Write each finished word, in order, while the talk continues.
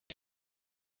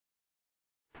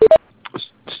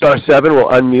*7 will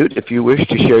unmute if you wish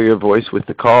to share your voice with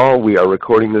the call. We are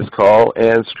recording this call,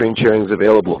 and screen sharing is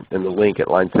available in the link at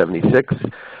line 76.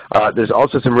 There's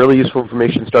also some really useful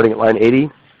information starting at line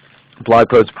 80. Blog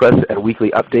posts, press, and weekly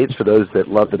updates for those that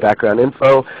love the background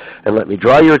info. And let me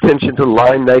draw your attention to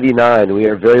line 99. We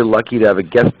are very lucky to have a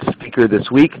guest speaker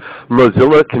this week,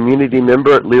 Mozilla community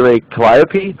member Lire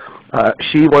Calliope.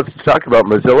 She wants to talk about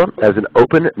Mozilla as an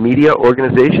open media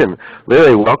organization.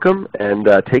 Lire, welcome, and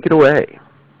take it away.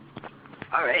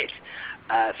 All right.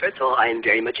 First of all, I am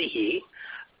very much a he.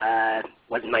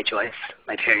 Wasn't my choice.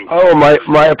 My parents. Oh,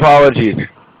 my apologies.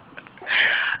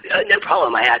 No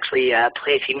problem. I actually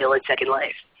play a female in Second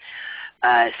Life.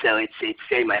 So it's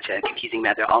very much a confusing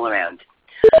matter all around.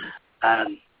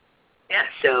 Yeah,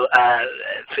 so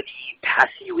for the past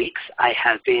few weeks, I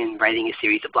have been writing a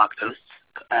series of blog posts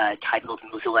titled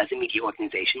Mozilla as a Media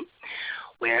Organization,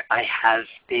 where I have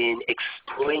been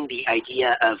exploring the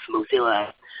idea of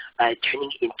Mozilla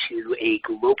turning into a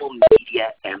global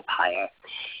media empire.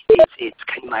 It's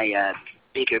kind of my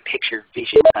bigger picture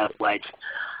vision of what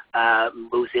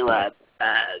Mozilla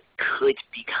could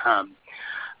become,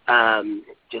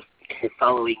 just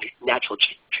following natural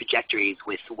trajectories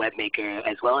with Webmaker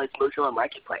as well as Mozilla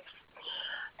Marketplace.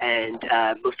 And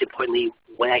most importantly,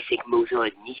 what I think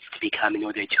Mozilla needs to become in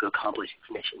order to accomplish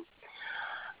its mission.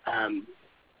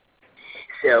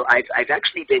 So I've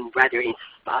actually been rather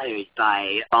inspired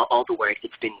by all the work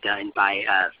that's been done by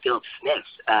Philip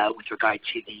Smith with regard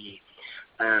to the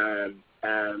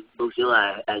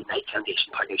Mozilla Knight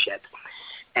Foundation partnership,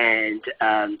 and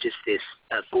just this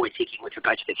forward thinking with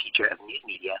regard to the future of news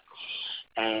media.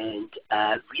 And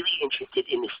really interested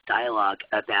in this dialogue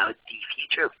about the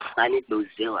future of Planet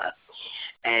Mozilla,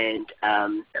 and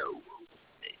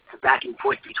back and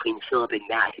forth between Philip and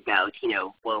Matt about,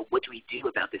 well, what do we do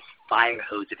about this fire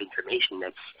hose of information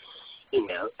that's,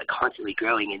 constantly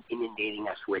growing and inundating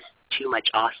us with too much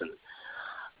awesome.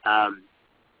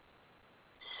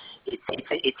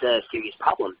 It's a serious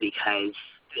problem because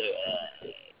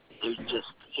there's just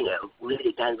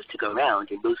limited bandwidth to go around,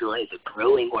 and Mozilla is a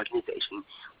growing organization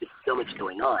with so much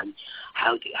going on.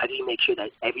 How do you make sure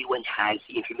that everyone has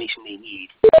the information they need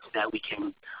so that we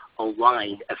can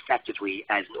align effectively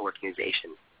as an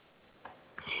organization?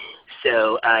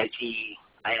 So I see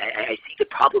the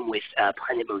problem with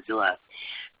Planet Mozilla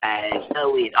as not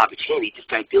only an opportunity to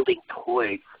start building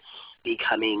towards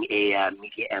becoming a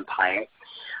media empire,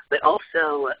 but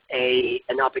also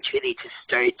an opportunity to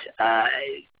start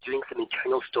doing some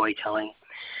internal storytelling,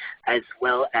 as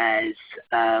well as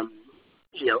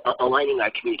aligning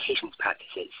our communications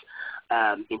practices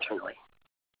internally.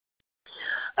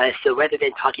 So rather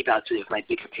than talking about sort of my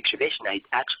bigger picture vision, I'd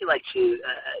actually like to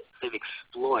sort of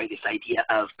explore this idea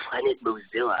of Planet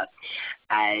Mozilla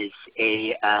as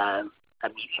a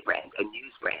media brand, a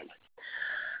news brand.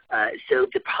 So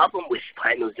the problem with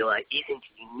Planet Mozilla isn't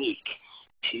unique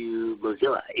to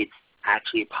Mozilla. It's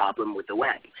actually a problem with the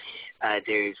web.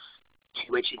 There's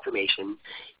too much information.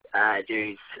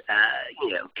 There's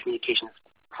communications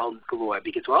problems galore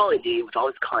because we're all inundated with all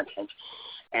this content,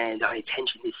 and our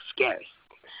attention is scarce.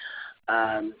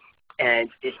 And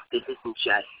this isn't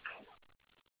just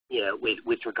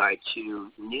with regard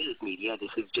to news media.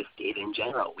 This is just data in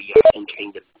general. We are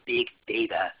entering the big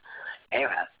data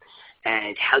era,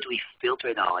 and how do we filter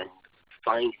it all and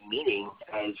find meaning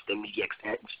as the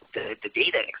the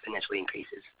data exponentially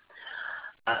increases?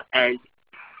 And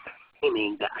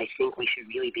aiming that I think we should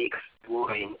really be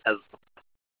exploring of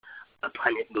a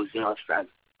Planet Mozilla from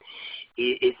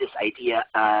is this idea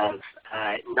of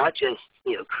not just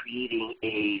creating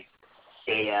a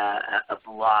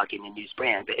blog in a news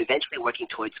brand, but eventually working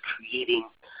towards creating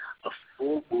a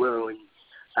full-blown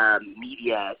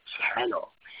media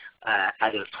channel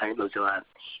out of Planet Mozilla,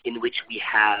 in which we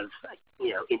have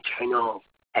internal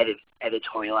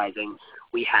editorializing,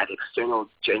 we have external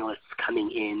journalists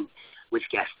coming in with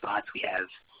guest spots, we have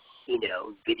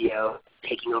video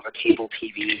taking over cable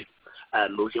TV,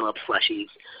 Mozilla plushies,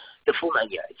 the full 9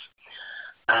 yards.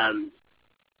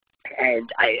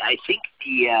 And I think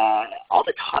all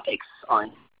the topics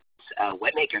on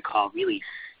Webmaker call really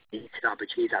lead to the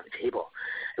opportunities on the table.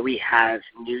 We have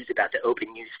news about the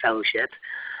Open News Fellowship.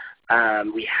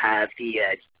 We have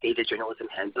the Data Journalism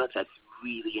Handbook. That's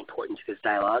really important to this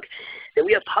dialogue. Then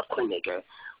we have Popcorn Maker,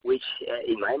 which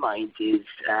in my mind is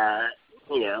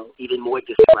even more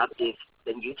disruptive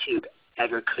than YouTube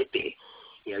ever could be.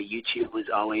 YouTube was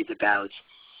always about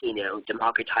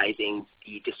democratizing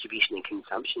the distribution and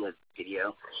consumption of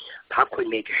video. Popcorn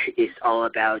Maker is all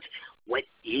about what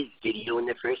is video in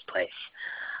the first place.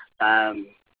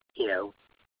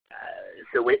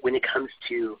 So when it comes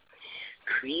to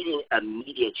creating a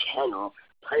media channel,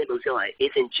 Planet Mozilla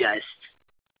isn't just,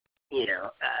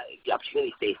 the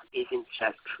opportunity space isn't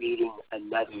just creating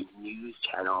another news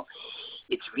channel.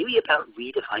 It's really about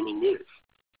redefining news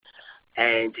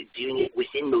and doing it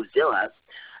within Mozilla.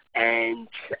 And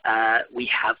we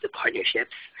have the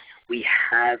partnerships, we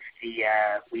have the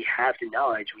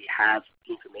knowledge, we have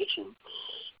the information.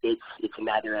 It's a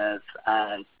matter of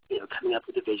coming up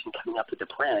with a vision, coming up with a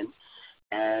plan,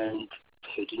 and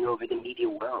taking over the media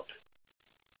world.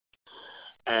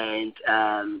 And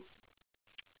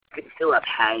Philip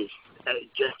has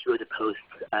just wrote a post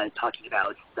talking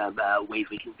about some ways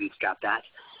we can bootstrap that.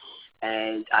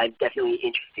 And I'm definitely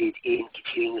interested in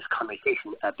continuing this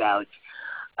conversation about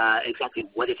exactly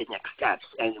what are the next steps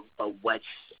and what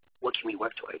can we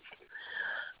work towards.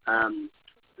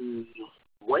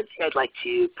 One thing I'd like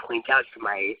to point out from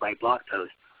my blog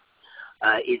post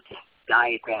is this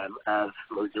diagram of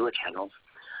Mozilla channels,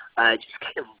 just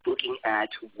kind of looking at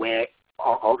where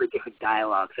all the different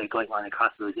dialogues that are going on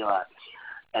across Mozilla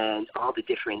and all the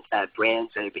different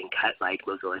brands that are being cut, like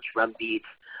Mozilla Drumbeat.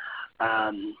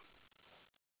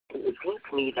 It seems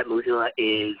to me that Mozilla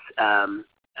is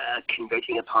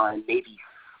converging upon maybe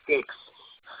 6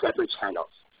 separate channels.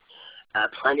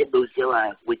 Planet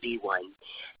Mozilla would be one,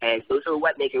 and Mozilla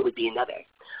Webmaker would be another.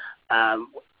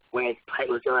 Whereas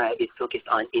Planet Mozilla is focused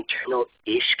on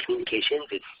internal-ish communications.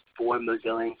 It's for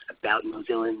Mozillans, about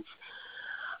Mozillans.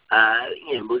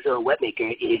 Mozilla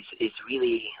Webmaker is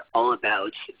really all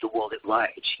about the world at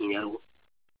large.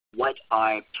 What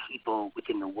are people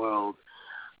within the world,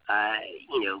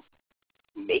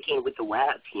 making with the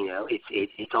web?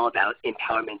 It's all about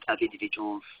empowerment of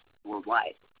individuals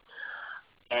worldwide.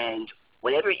 And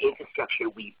whatever infrastructure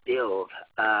we build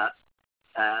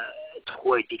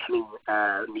toward becoming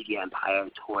a media empire,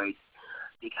 towards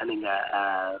becoming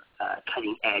a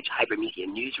cutting-edge hypermedia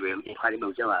newsroom in part of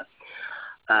Mozilla,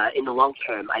 in the long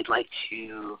term, I'd like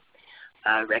to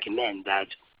recommend that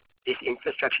this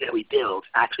infrastructure that we build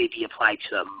actually be applied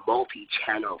to a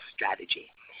multi-channel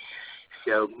strategy.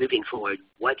 So moving forward,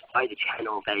 what are the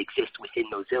channels that exist within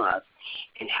Mozilla,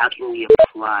 and how can we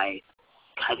apply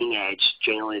cutting-edge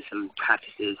journalism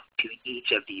practices to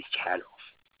each of these channels,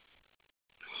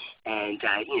 and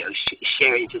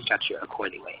share infrastructure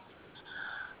accordingly.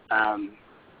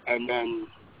 And then,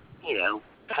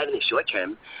 kind of in the short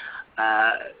term,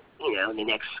 in the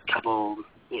next couple,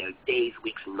 days,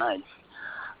 weeks, and months,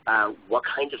 what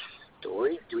kind of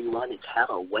stories do we want to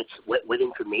tell? What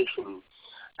information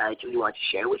do we want to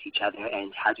share with each other,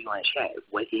 and how do we want to share it?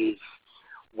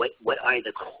 What are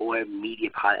the core media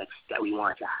products that we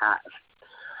want to have?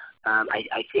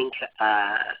 I think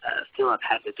Philip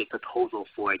has a good proposal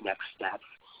for next steps,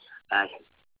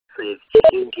 sort of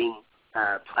changing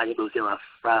Planet Mozilla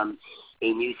from a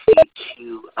newsfeed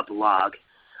to a blog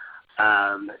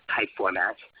type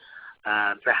format.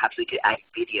 Perhaps we could add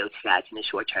video to that in the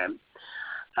short term.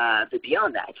 But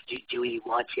beyond that, do we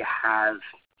want to have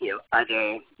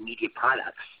other media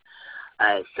products,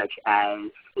 such as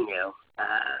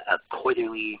a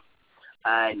quarterly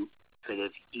sort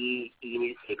of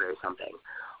e-newspaper or something,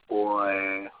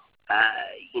 or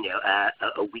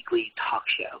a weekly talk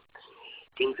show,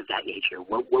 things of that nature?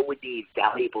 What would be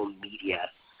valuable media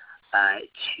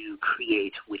to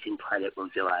create within Planet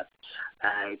Mozilla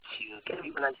to get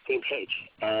everyone on the same page?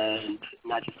 And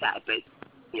not just that, but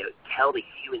tell the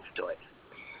human story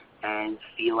and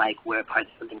feel like we're a part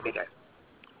of something bigger.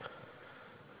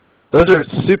 Those are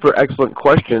super excellent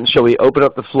questions. Shall we open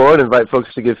up the floor and invite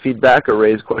folks to give feedback or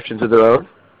raise questions of their own?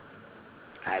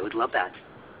 I would love that.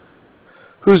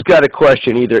 Who's got a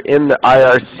question, either in the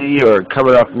IRC or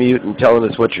coming off mute and telling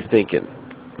us what you're thinking?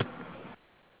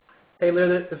 Hey, Lou,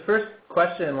 the first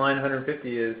question in line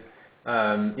 150 is,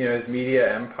 is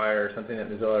media empire something that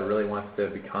Mozilla really wants to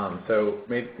become? So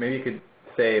maybe you could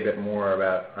say a bit more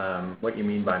about what you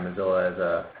mean by Mozilla as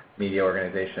a media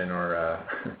organization or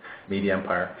a media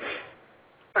empire.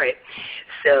 All right.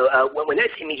 So when I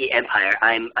say media empire,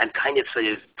 I'm kind of sort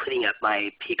of putting up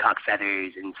my peacock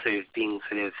feathers and sort of being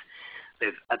sort of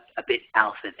a bit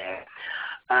alpha there.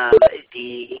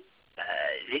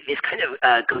 This kind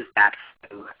of goes back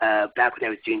to back when I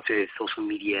was doing sort of social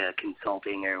media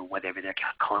consulting or whatever they're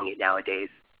calling it nowadays.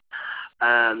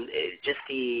 Just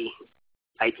the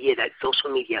idea that social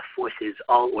media forces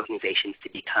all organizations to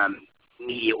become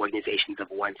media organizations of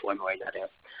one form or another.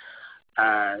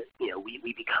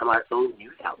 We become our own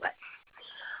news outlets.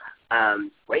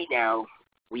 Right now,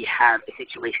 we have a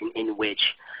situation in which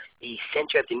the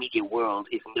center of the media world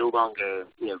is no longer,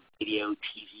 video,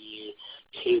 TV,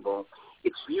 cable.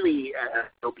 It's really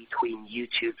between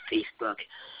YouTube, Facebook,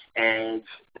 and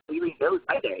we really those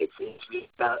either. It's really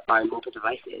about our mobile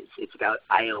devices. It's about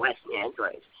iOS and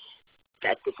Android.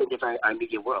 That's the center of our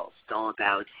media world. It's all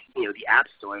about, the app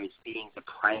stores being the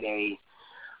primary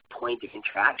point of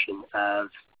interaction of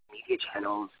media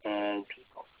channels and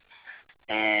people.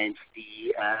 And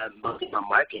the Mozilla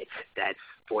Marketplace that's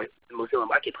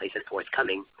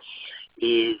forthcoming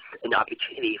is an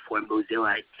opportunity for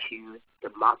Mozilla to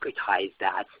democratize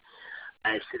that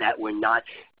so that we're not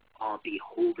all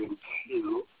beholden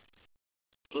to,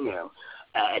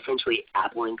 essentially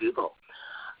Apple and Google.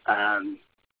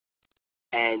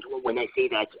 And when I say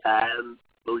that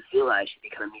Mozilla should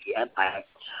become a media empire,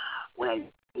 what I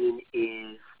mean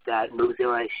is that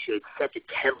Mozilla should set the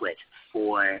template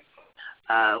for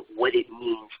what it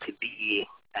means to be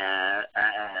an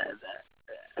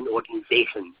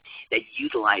organization that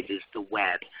utilizes the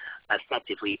web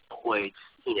effectively towards,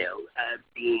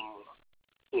 being,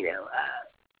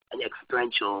 an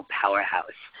experiential powerhouse,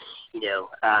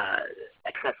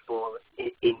 accessible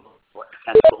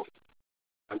accessible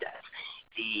around us,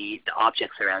 the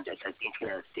objects around us as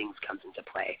Internet of Things comes into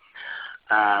play,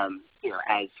 as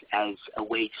a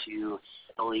way to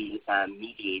not only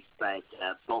mediate but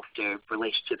bolster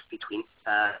relationships between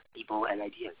people and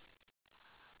ideas.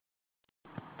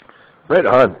 Right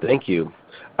on. Thank you.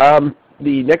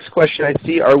 The next question I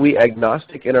see, are we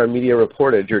agnostic in our media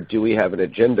reportage, or do we have an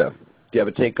agenda? Do you have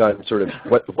a take on sort of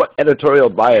what editorial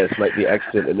bias might be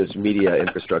extant in this media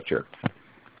infrastructure?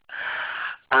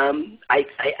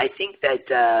 I think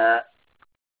that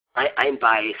I'm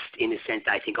biased in the sense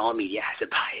that I think all media has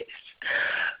a bias.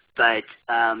 But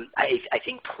I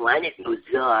think Planet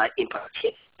Mozilla in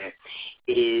particular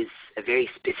is very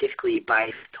specifically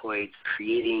biased towards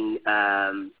creating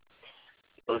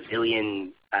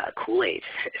Mozillian Kool-Aid,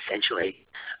 essentially.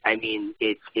 I mean,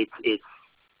 it's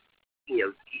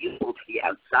useful to the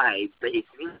outside, but it's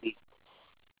really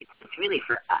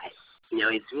for us.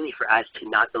 It's really for us to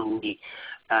not only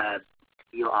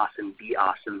feel awesome, be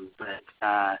awesome, but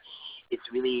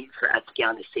it's really for us to get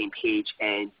on the same page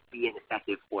and be an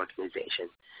effective organization.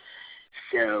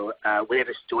 So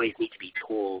whatever stories need to be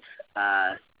told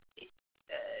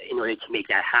in order to make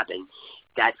that happen,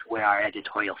 that's where our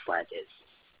editorial slant is.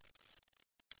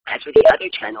 As for the other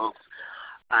channels,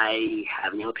 I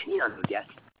have no opinion on those yet.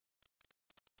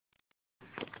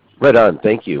 Right on.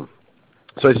 Thank you.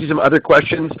 So I see some other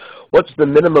questions. What's the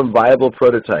minimum viable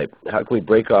prototype? How can we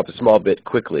break off a small bit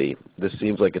quickly? This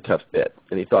seems like a tough bit.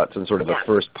 Any thoughts on sort of a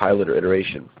first pilot or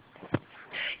iteration?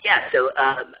 Yeah, so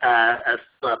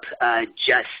Philip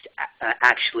just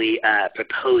actually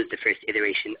proposed the first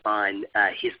iteration on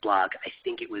his blog. I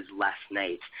think it was last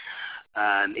night.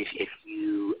 If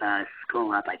you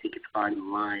scroll up, I think it's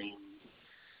on line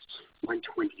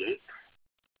 128.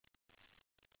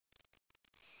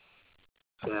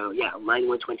 So yeah, line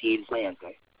 128 is my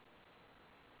answer.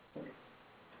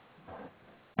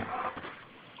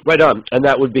 Right on. And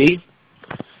that would be?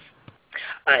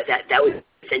 That was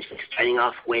essentially starting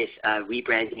off with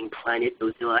rebranding Planet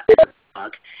Mozilla as a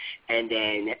blog, and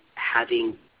then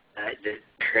having the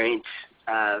current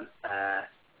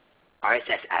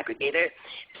RSS aggregator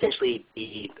essentially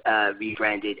be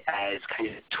rebranded as kind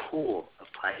of a tool of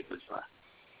Planet Mozilla.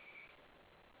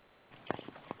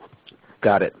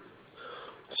 Got it.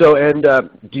 So, and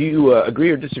do you agree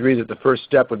or disagree that the first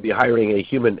step would be hiring a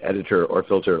human editor or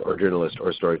filter or journalist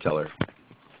or storyteller?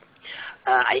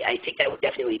 I think that would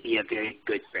definitely be a very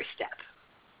good first step.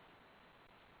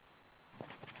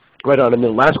 Right on. And the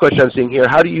last question I'm seeing here,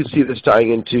 how do you see this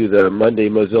tying into the Monday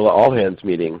Mozilla All Hands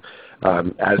meeting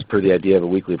as per the idea of a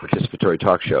weekly participatory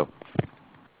talk show?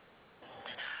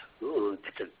 Ooh,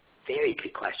 that's a very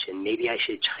good question. Maybe I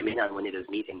should chime in on one of those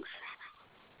meetings.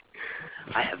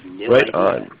 I have no idea. Right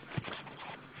on.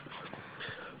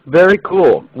 Very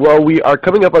cool. Well, we are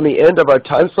coming up on the end of our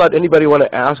time slot. Anybody want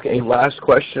to ask a last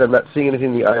question? I'm not seeing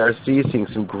anything in the IRC, seeing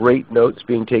some great notes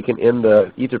being taken in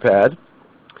the Etherpad.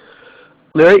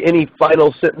 Larry, any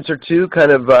final sentence or two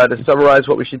kind of to summarize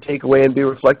what we should take away and be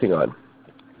reflecting on?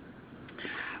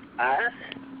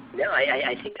 No,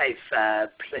 I think I've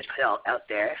pretty much put it all out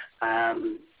there.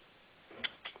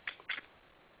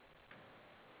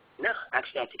 No,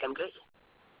 actually I think I'm good.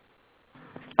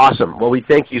 Awesome. Well, we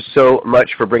thank you so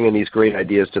much for bringing these great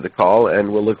ideas to the call,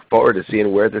 and we'll look forward to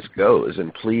seeing where this goes.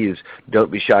 And please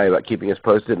don't be shy about keeping us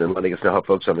posted and letting us know how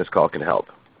folks on this call can help.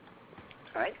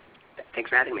 All right. Thanks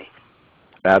for having me.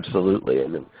 Absolutely.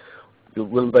 And then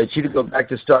we'll invite you to go back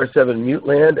to *7 Mute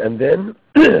Land, and then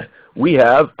we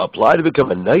have apply to become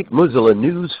a Knight Mozilla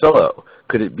News Fellow.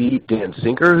 Could it be Dan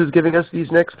Sinker who's giving us these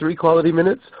next 3 quality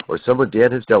minutes, or someone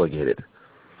Dan has delegated?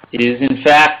 It is, in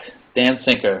fact, Dan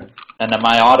Sinker. And am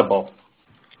I audible?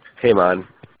 Hey, Mon.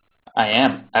 I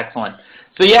am. Excellent.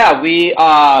 So yeah, we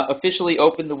officially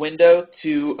opened the window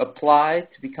to apply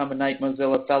to become a Knight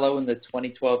Mozilla Fellow in the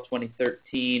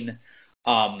 2012-2013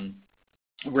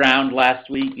 round last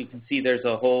week. You can see there's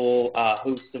a whole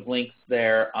host of links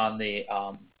there on the,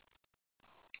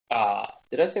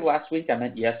 did I say last week? I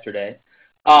meant yesterday.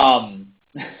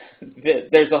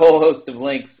 There's a whole host of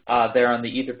links there on the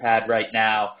Etherpad right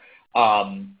now.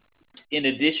 In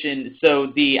addition, so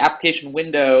the application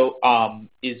window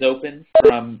is open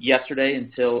from yesterday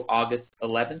until August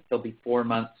 11th. There'll be 4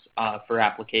 months for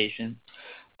applications.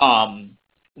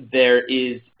 There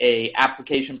is a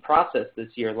application process this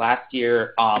year. Last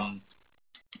year,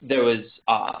 there was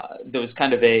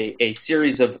kind of a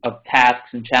series of tasks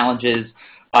and challenges.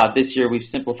 This year, we've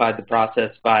simplified the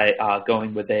process by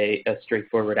going with a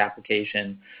straightforward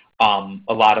application.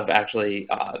 A lot of actually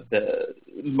the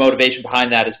motivation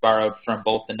behind that is borrowed from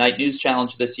both the Knight News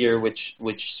Challenge this year, which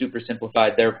super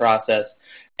simplified their process,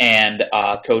 and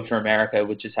Code for America,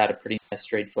 which has had a pretty nice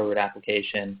straightforward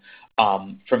application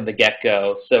from the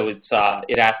get-go. So it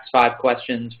asks 5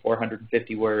 questions,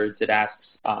 450 words. It asks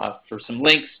for some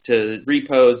links to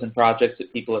repos and projects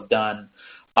that people have done,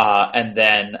 and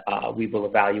then we will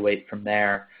evaluate from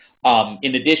there.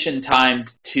 In addition, time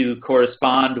to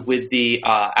correspond with the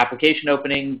application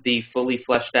opening, the fully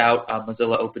fleshed out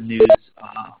Mozilla Open News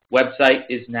website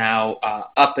is now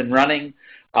up and running.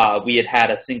 We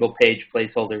had a single page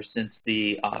placeholder since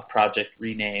the project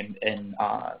rename in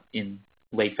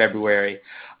late February.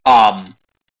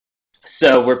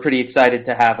 So we're pretty excited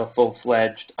to have a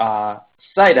full-fledged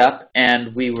site up,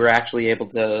 and we were actually able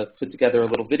to put together a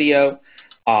little video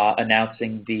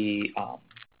announcing the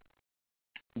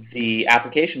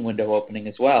application window opening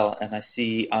as well. And I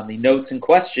see on the notes and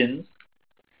questions,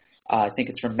 I think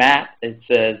it's from Matt, it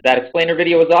says, "That explainer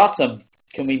video was awesome.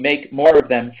 Can we make more of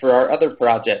them for our other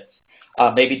projects?"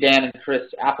 Maybe Dan and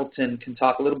Chris Appleton can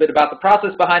talk a little bit about the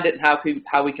process behind it and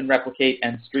how we can replicate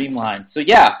and streamline. So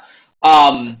yeah,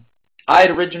 I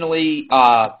had originally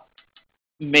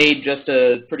made just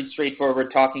a pretty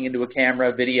straightforward talking into a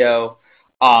camera video,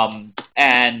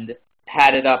 and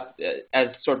had it up as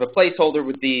sort of a placeholder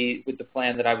with the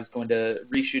plan that I was going to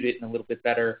reshoot it in a little bit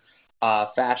better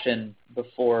fashion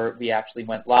before we actually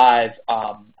went live.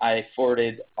 I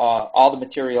forwarded all the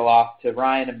material off to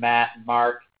Ryan and Matt and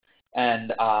Mark,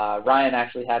 and Ryan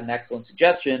actually had an excellent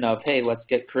suggestion of, hey, let's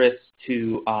get Chris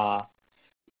to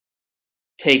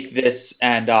take this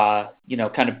and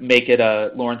kind of make it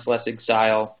a Lawrence Lessig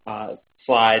style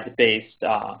slide-based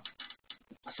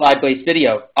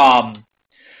video.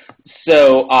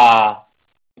 So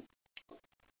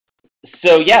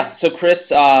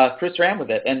Chris ran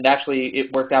with it, and actually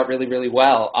it worked out really, really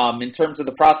well. In terms of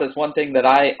the process, one thing that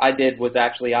I did was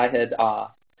actually I had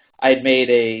made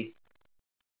a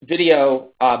video,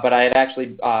 but I had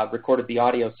actually recorded the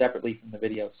audio separately from the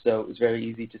video, so it was very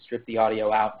easy to strip the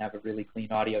audio out and have a really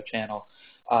clean audio channel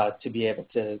to be able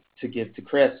to give to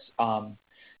Chris.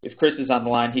 If Chris is on the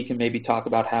line, he can maybe talk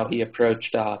about how he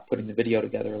approached putting the video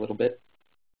together a little bit.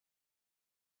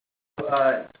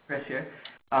 Chris here.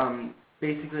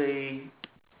 Basically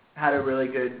had a really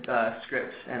good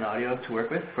script and audio to work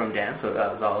with from Dan, so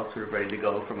that was all sort of ready to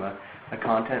go from a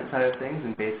content side of things,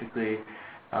 and basically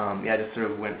I just sort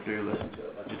of went through, listened to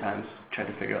it a bunch of times, tried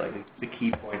to figure out like the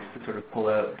key points to sort of pull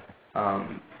out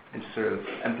and just sort of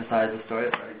emphasize the story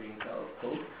that's already being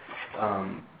told.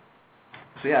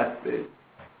 So yeah, it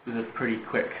was a pretty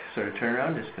quick sort of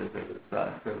turnaround just because it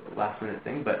was sort of a last minute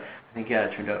thing, but I think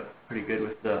it turned out pretty good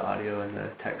with the audio and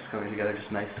the text coming together,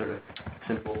 just nice sort of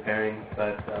simple pairing,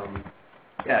 but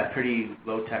pretty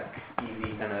low tech,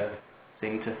 easy kind of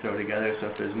thing to throw together. So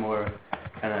if there's more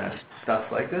kind of stuff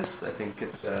like this, I think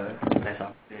it's a nice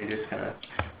opportunity to just kind of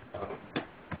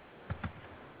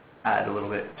add a little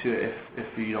bit to it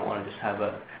if you don't want to just have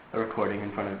a recording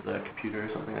in front of the computer or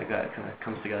something like that. It kind of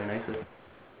comes together nicely.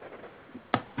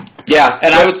 Yeah,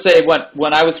 and I would say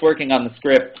when I was working on the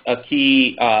script, a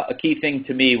key thing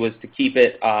to me was to keep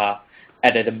it at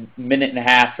a minute and a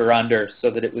half or under, so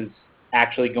that it was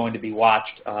actually going to be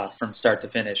watched from start to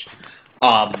finish.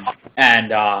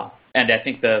 And I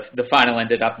think the final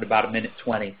ended up at about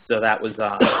 1:20, so that was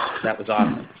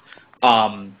awesome.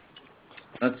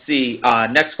 Let's see.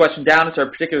 Next question down is our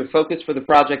particular focus for the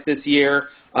project this year,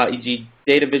 e.g.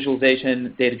 data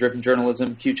visualization, data-driven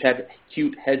journalism, cute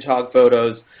hedgehog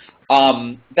photos.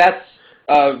 That's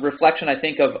a reflection, I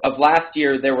think, of last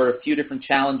year. There were a few different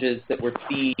challenges that were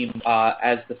themed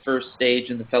as the first stage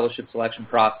in the fellowship selection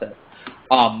process.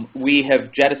 We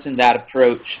have jettisoned that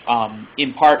approach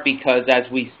in part because as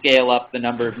we scale up the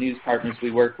number of news partners we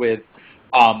work with,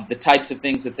 the types of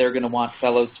things that they're going to want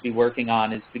fellows to be working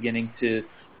on is beginning to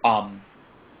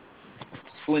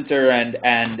splinter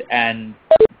and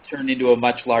turn into a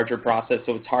much larger process,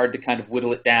 so it's hard to kind of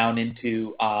whittle it down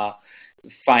into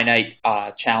finite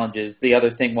challenges. The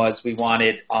other thing was we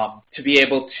wanted to be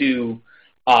able to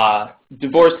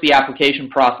divorce the application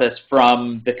process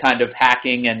from the kind of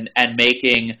hacking and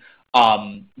making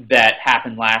that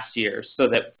happened last year, so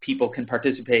that people can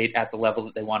participate at the level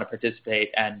that they want to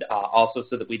participate, and also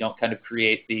so that we don't kind of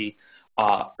create the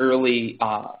early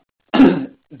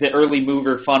the early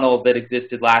mover funnel that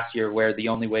existed last year, where the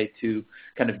only way to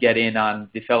kind of get in on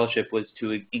the fellowship was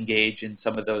to engage in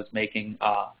some of those making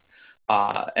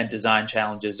and design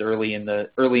challenges early in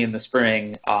the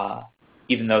spring,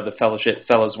 even though the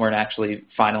fellows weren't actually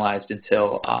finalized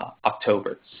until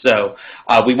October. So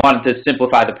we wanted to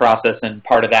simplify the process, and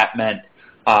part of that meant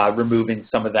removing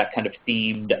some of that kind of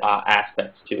themed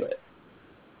aspects to it.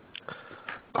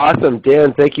 Awesome,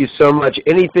 Dan, thank you so much.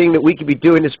 Anything that we could be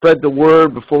doing to spread the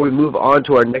word before we move on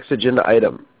to our next agenda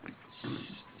item?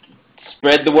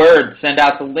 Spread the word. Send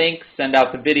out the links. Send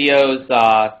out the videos.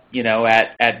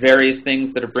 At various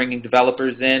things that are bringing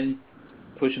developers in.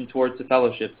 Push them towards the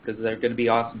fellowships, because they're going to be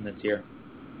awesome this year.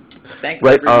 Thanks.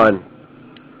 Right everyone.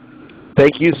 On.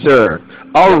 Thank you, sir.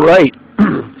 All right.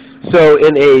 So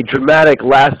in a dramatic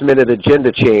last-minute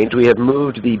agenda change, we have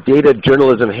moved the Data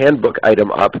Journalism Handbook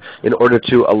item up in order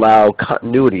to allow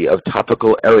continuity of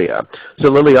topical area. So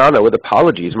Liliana, with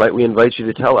apologies, might we invite you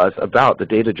to tell us about the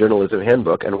Data Journalism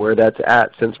Handbook and where that's at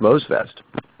since MozFest?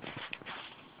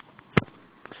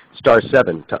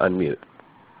 *7 to unmute.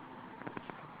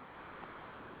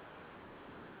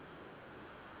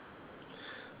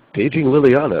 Paging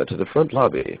Liliana to the front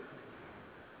lobby.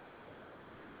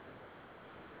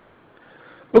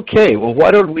 Okay, well,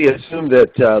 why don't we assume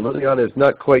that Liliana is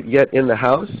not quite yet in the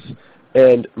house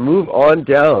and move on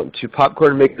down to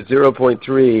Popcorn Maker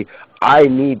 0.3. I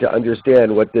need to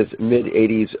understand what this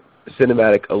mid-'80s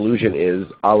cinematic illusion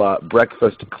is, a la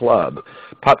Breakfast Club.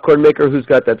 Popcorn Maker, who's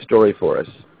got that story for us?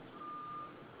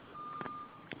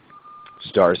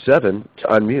 *7 to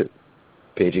unmute.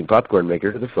 Paging Popcorn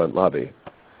Maker to the front lobby.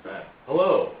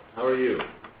 Hello, how are you?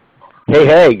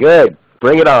 Hey, good.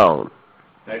 Bring it on.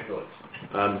 Excellent.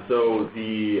 So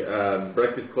the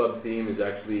Breakfast Club theme is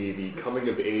actually the coming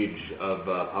of age of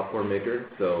Popcorn Maker,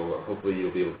 so hopefully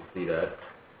you'll be able to see that.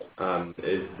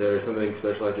 Is there something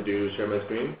special I have to do to share my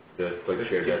screen? Just click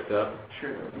share desktop?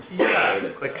 Sure.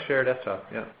 Yeah, click share desktop,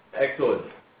 yeah. Excellent.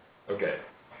 Okay.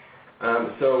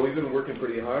 So we've been working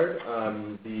pretty hard.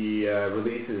 The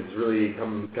release is really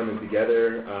coming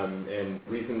together, and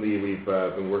recently we've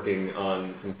been working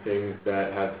on some things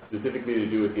that have specifically to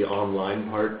do with the online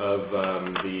part of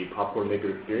the Popcorn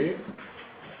Maker experience.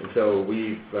 And so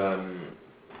we've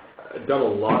done a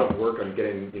lot of work on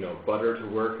getting Butter to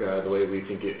work the way we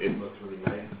think it looks really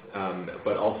nice,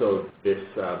 but also this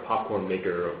Popcorn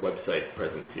Maker website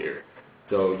presence here.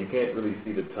 So you can't really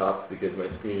see the top because my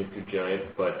screen is too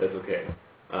giant, but that's okay.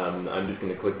 I'm just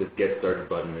going to click this Get Started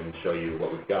button and show you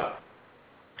what we've got.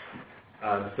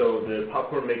 So the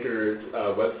Popcorn Maker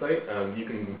website, you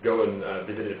can go and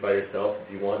visit it by yourself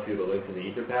if you want to. The link's in the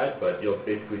Etherpad, but you'll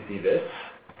basically see this.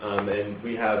 And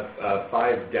we have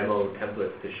 5 demo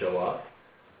templates to show off.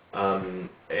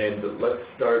 And let's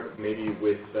start maybe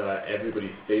with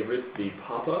everybody's favorite, the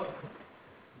pop-up.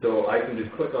 So I can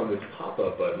just click on this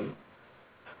pop-up button,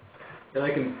 and I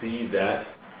can see that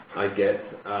I get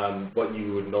what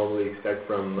you would normally expect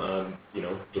from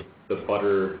the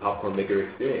Butter Popcorn Maker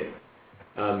experience.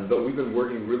 But we've been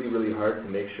working really hard to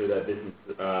make sure that this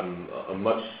is a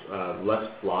much less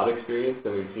flawed experience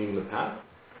than we've seen in the past.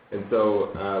 And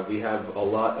so we have a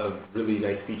lot of really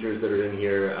nice features that are in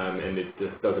here, and it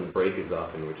just doesn't break as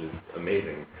often, which is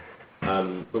amazing.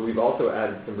 But we've also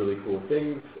added some really cool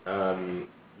things.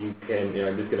 You can,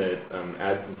 I'm just going to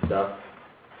add some stuff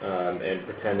and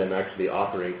pretend I'm actually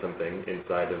authoring something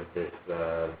inside of this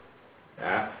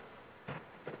app.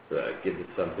 Gives it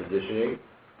some positioning.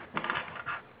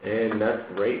 And that's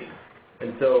great.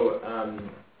 And so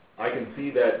I can see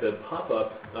that the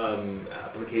pop-up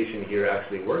application here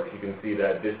actually works. You can see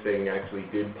that this thing actually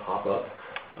did pop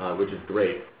up, which is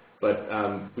great. But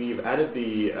we've added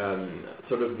the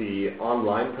sort of the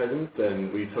online presence,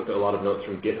 and we took a lot of notes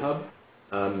from GitHub,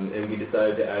 and we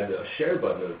decided to add a share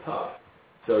button at the top.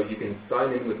 So you can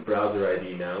sign in with browser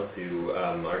ID now to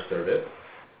our service.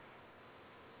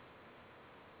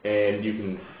 And you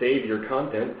can save your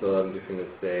content. So I'm just going to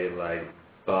say like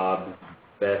Bob's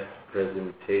best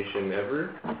presentation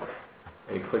ever.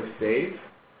 And click save.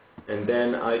 And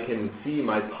then I can see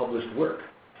my published work.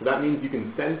 So that means you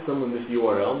can send someone this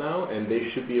URL now, and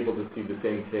they should be able to see the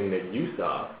same thing that you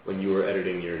saw when you were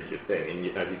editing your thing. And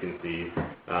as you can see,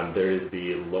 there is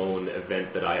the lone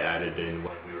event that I added in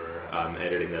when we were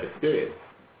editing that experience.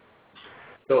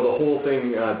 So the whole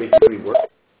thing basically works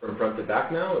from front to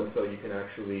back now, and so you can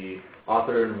actually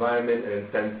author an environment and then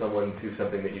send someone to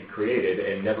something that you've created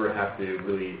and never have to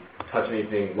really touch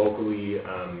anything locally.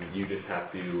 You just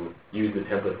have to use the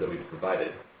templates that we've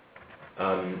provided.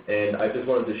 And I just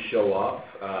wanted to show off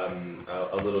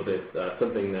a little bit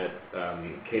something that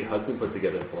Kate Hudson put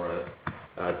together for us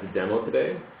to demo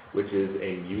today, which is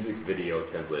a music video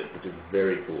template, which is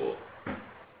very cool.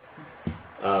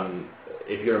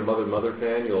 If you're a Mother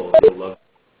fan, you'll love it.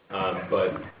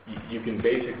 But you can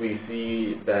basically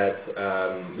see that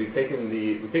we've taken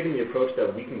the approach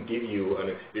that we can give you an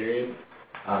experience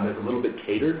that's a little bit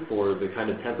catered for the kind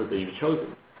of template that you've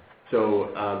chosen.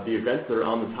 So the events that are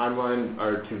on the timeline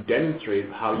are to demonstrate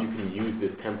how you can use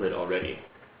this template already.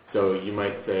 So you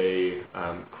might say,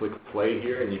 click play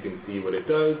here, and you can see what it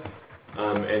does.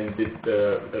 And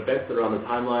the events that are on the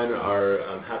timeline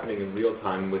are happening in real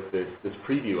time with this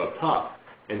preview up top.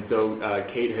 And so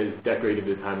Kate has decorated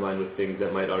the timeline with things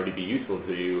that might already be useful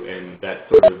to you, and that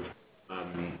sort of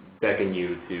beckon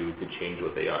you to change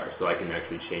what they are. So I can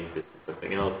actually change this to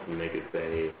something else and make it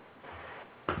say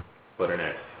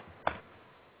butternut.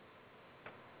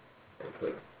 And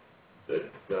click the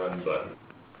done button.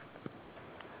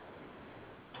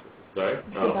 Sorry?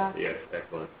 Oh, yes,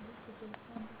 excellent.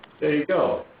 There you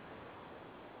go.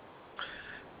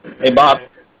 Hey, Bob.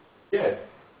 Yes.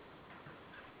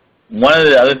 One of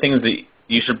the other things that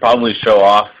you should probably show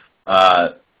off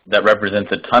that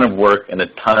represents a ton of work and a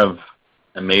ton of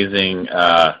amazing,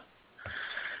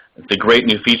 it's a great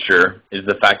new feature, is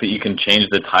the fact that you can change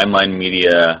the timeline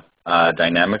media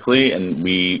dynamically, and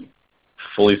we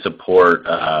fully support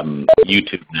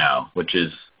YouTube now, which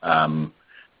is going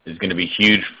to be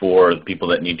huge for people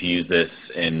that need to use this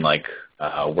in like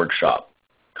workshop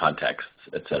contexts,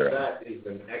 etc. That is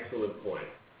an excellent point,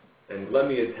 and let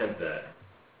me attempt that.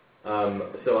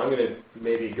 So I'm going to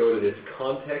maybe go to this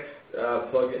context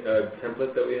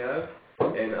template that we have,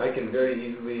 and I can very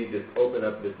easily just open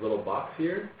up this little box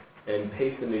here and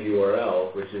paste in the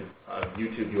URL, which is a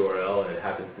YouTube URL, and it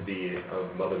happens to be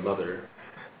of Mother.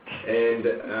 And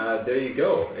there you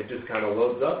go. It just kind of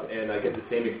loads up, and I get the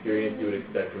same experience you would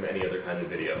expect from any other kind of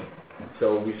video.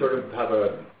 So we sort of have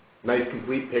a nice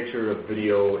complete picture of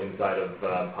video inside of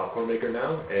Popcorn Maker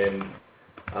now, and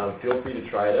feel free to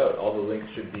try it out. All the links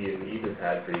should be in the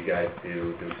Etherpad for you guys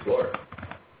to explore.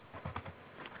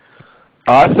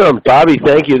 Awesome. Bobby,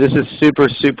 thank you. This is super,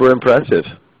 super impressive.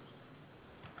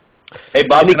 Hey,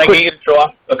 Bob, can I get you to show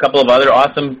off a couple of other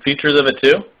awesome features of it,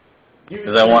 too?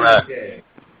 Because I want to...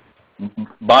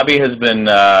 Bobby has been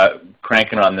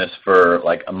cranking on this for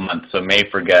like a month, so may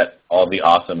forget all the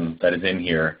awesome that is in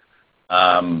here.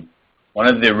 One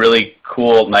of the really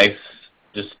cool, nice,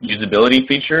 just usability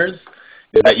features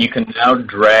is that you can now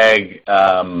drag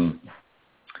an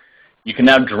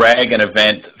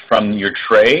event from your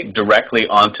tray directly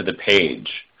onto the page.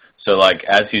 So like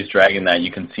as he's dragging that,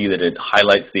 you can see that it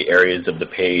highlights the areas of the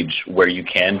page where you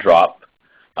can drop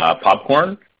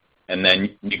popcorn, and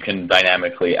then you can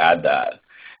dynamically add that.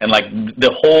 And like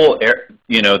the whole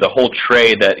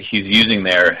tray that he's using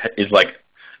there is like,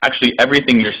 actually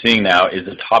everything you're seeing now is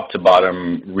a top to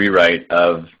bottom rewrite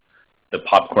of the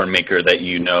Popcorn Maker that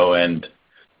you know and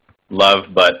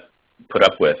love but put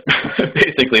up with,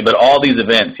 basically. But all these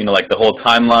events, like the whole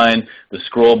timeline, the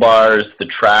scroll bars, the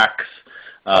tracks,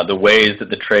 the ways that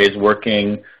the tray is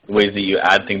working, the ways that you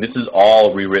add things, this is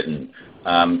all rewritten.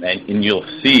 And you'll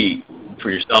see for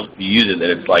yourself if you use it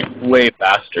that it's like way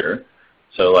faster.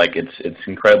 So like it's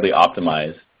incredibly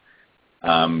optimized.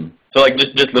 So like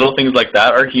just little things like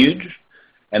that are huge.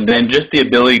 And then just the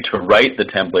ability to write the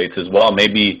templates as well.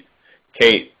 Maybe,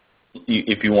 Kate,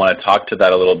 if you want to talk to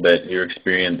that a little bit, your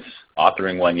experience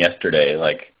authoring one yesterday.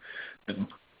 Like,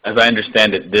 as I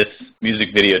understand it, this music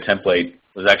video template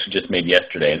was actually just made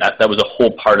yesterday. And that was a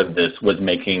whole part of this, was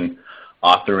making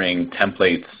authoring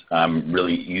templates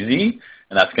really easy.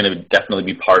 And that's going to definitely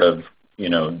be part of,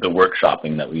 the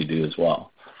workshopping that we do as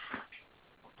well.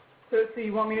 So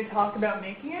you want me to talk about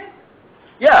making it?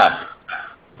 Yeah.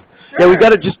 Sure. Yeah, we've got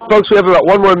to just, folks, we have about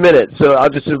one more minute, so I'll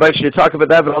just invite you to talk about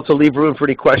that, but also leave room for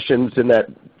any questions in that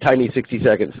tiny 60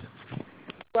 seconds.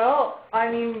 Well,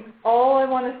 I mean, all I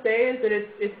want to say is that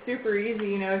it's super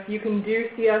easy. If you can do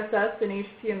CSS and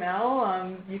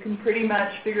HTML, you can pretty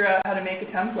much figure out how to make a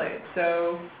template.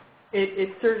 So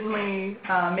it's certainly,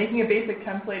 making a basic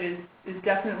template is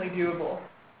definitely doable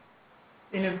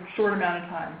in a short amount of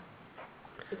time.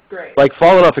 It's great. Like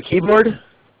falling off a keyboard?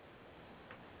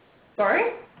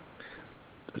 Sorry?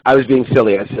 I was being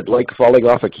silly. I said like falling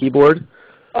off a keyboard.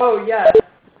 Oh, yes,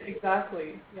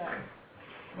 exactly. Yeah.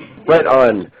 Right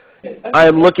on. I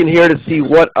am looking here to see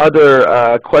what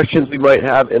other questions we might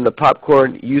have in the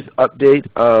Popcorn Youth Update.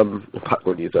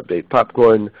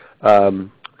 Popcorn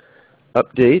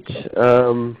Update.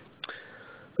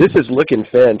 This is looking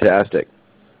fantastic.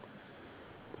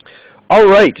 All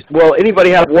right. Well, anybody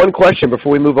have one question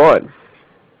before we move on?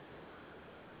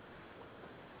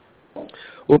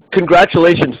 Well,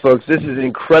 congratulations, folks. This is an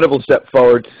incredible step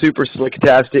forward. Super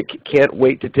slick-tastic. Can't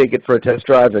wait to take it for a test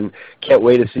drive, and can't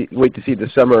wait to see the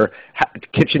summer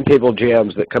kitchen table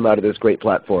jams that come out of this great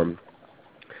platform.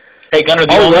 Hey, Gunnar,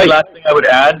 the only last thing I would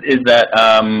add is that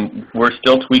we're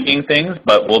still tweaking things,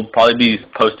 but we'll probably be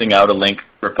posting out a link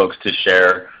for folks to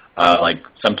share like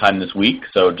sometime this week.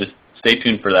 So just stay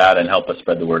tuned for that and help us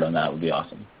spread the word on that. It would be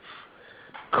awesome.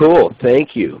 Cool.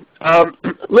 Thank you.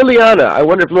 Liliana, I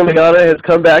wonder if Liliana has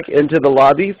come back into the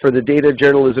lobby for the Data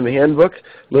Journalism Handbook.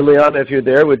 Liliana, if you're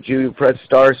there, would you press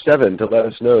 *7 to let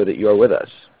us know that you are with us?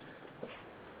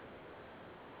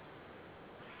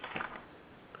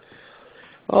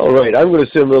 All right. I'm going to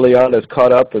assume Liliana is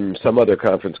caught up in some other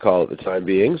conference call at the time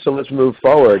being, so let's move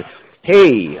forward.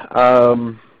 Hey,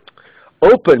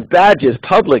 Open Badges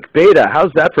Public Beta.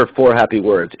 How's that for 4 happy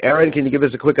words? Erin, can you give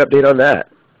us a quick update on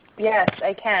that? Yes,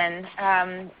 I can.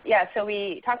 Yeah, so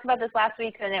we talked about this last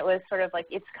week, and it was sort of like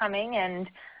it's coming, and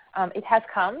it has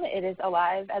come. It is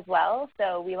alive as well.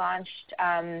 So we launched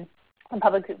a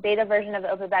public beta version of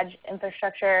the Open Badge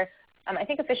infrastructure, I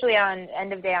think officially on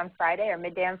end of day on Friday or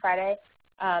midday on Friday,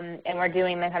 and we're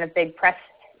doing the kind of big press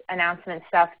announcement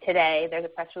stuff today. There's a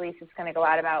press release that's going to go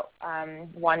out about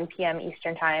 1 p.m.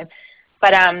 Eastern time.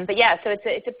 But yeah, so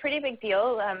it's a pretty big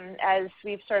deal. As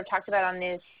we've sort of talked about on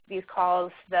these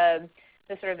calls, the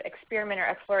sort of experiment or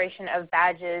exploration of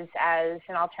badges as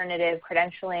an alternative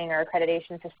credentialing or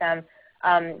accreditation system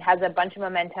has a bunch of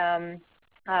momentum,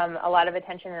 a lot of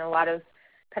attention, and a lot of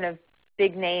kind of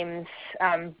big names,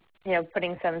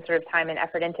 putting some sort of time and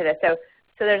effort into this. So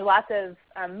there's lots of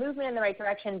movement in the right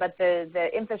direction, but the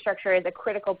infrastructure is a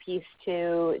critical piece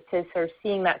to sort of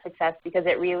seeing that success, because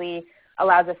it really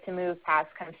allows us to move past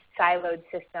kind of siloed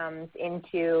systems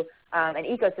into an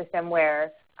ecosystem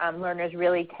where learners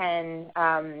really can,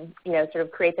 sort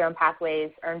of create their own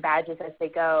pathways, earn badges as they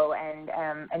go,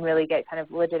 and really get kind of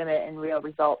legitimate and real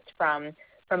results from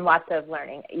lots of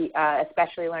learning,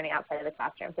 especially learning outside of the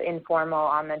classroom, so informal,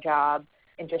 on-the-job,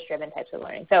 interest-driven types of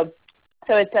learning. So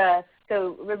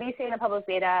releasing the public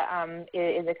beta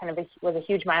was a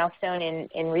huge milestone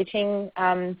in reaching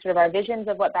sort of our visions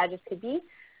of what badges could be.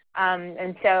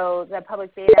 And so the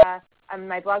public beta,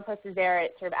 my blog post is there.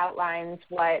 It sort of outlines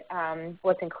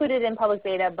what's included in public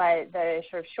beta, but the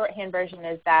sort of shorthand version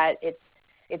is that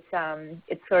it's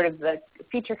sort of the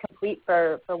feature complete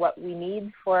for what we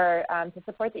need to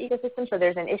support the ecosystem. So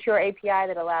there's an issuer API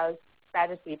that allows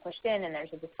badges to be pushed in, and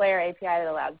there's a displayer API that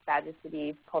allows badges to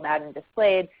be pulled out and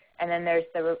displayed, and then there's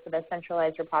the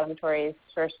centralized repositories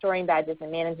for storing badges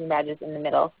and managing badges in the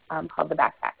middle, called the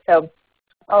backpack. So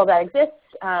all of that exists,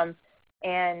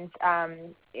 and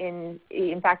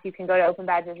in fact, you can go to Open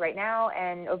Badges right now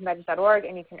and openbadges.org,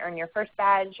 and you can earn your first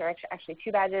badge, or actually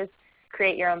 2 badges,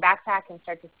 create your own backpack, and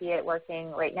start to see it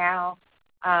working right now.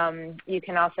 You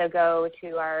can also go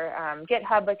to our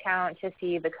GitHub account to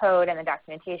see the code and the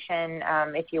documentation.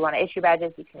 If you want to issue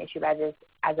badges, you can issue badges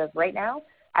as of right now,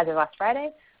 as of last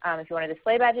Friday. If you want to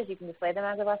display badges, you can display them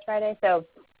as of last Friday. So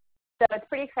it's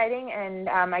pretty exciting, and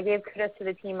I gave kudos to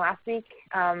the team last week,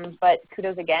 but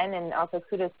kudos again, and also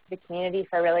kudos to the community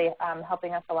for really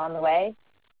helping us along the way.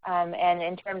 And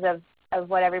in terms of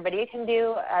what everybody can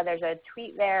do, there's a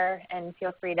tweet there, and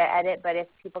feel free to edit, but if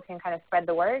people can kind of spread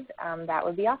the word, that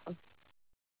would be awesome.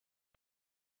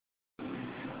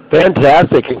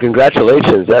 Fantastic, and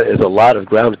congratulations. That is a lot of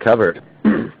ground covered.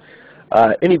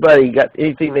 Anybody got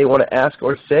anything they want to ask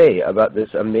or say about this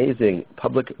amazing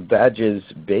Public Badges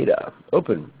beta,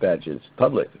 Open Badges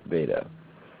Public Beta?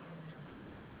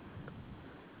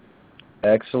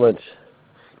 Excellent.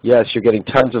 Yes, you're getting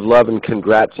tons of love and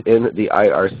congrats in the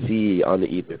IRC on the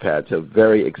Etherpad, so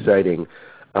very exciting.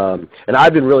 And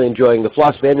I've been really enjoying the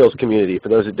Floss Manuals community. For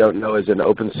those that don't know, is an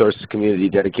open source community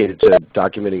dedicated to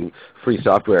documenting free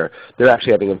software. They're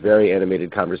actually having a very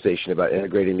animated conversation about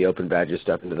integrating the Open Badges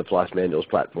stuff into the Floss Manuals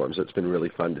platform. So it's been really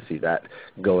fun to see that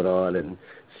going on and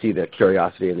see the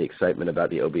curiosity and the excitement about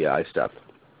the OBI stuff.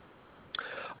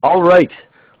 All right,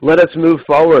 let us move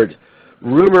forward.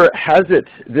 Rumor has it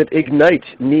that Ignite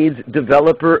needs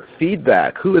developer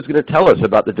feedback. Who is going to tell us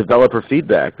about the developer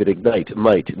feedback that Ignite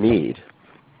might need?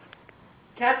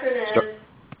 Catherine is.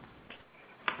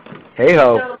 Hey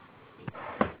ho.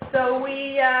 So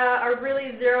we are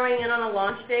really zeroing in on a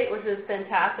launch date, which is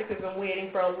fantastic. We've been waiting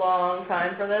for a long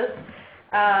time for this.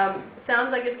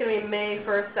 Sounds like it's going to be May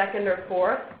 1st, 2nd, or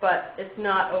 4th, but it's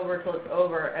not over till it's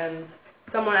over. And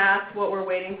someone asked what we're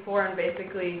waiting for, and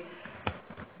basically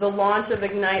the launch of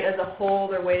Ignite as a whole,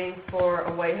 they're waiting for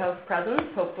a White House presence,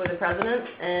 hopefully the president,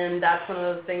 and that's one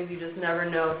of those things you just never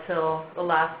know till the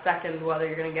last second whether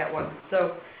you're going to get one.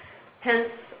 So hence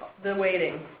the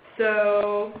waiting.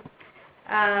 So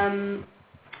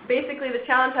basically the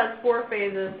challenge has 4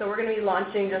 phases, so we're going to be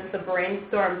launching just the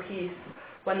brainstorm piece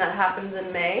when that happens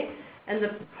in May. And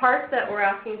the part that we're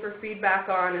asking for feedback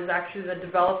on is actually the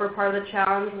developer part of the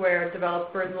challenge, where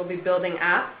developers will be building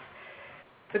apps.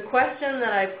 The question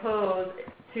that I pose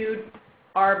to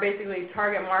our basically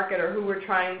target market, or who we're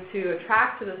trying to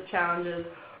attract to this challenge, is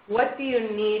what do you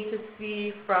need to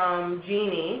see from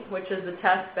Genie, which is the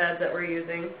test bed that we're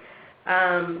using?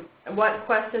 What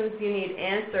questions do you need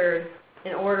answered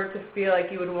in order to feel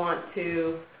like you would want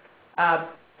to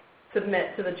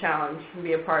submit to the challenge and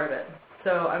be a part of it?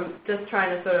 So I'm just trying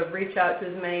to sort of reach out to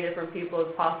as many different people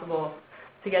as possible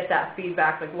to get that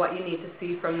feedback, like what you need to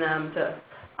see from them to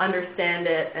understand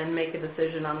it and make a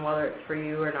decision on whether it's for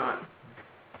you or not.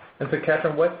 And so,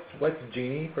 Catherine, what's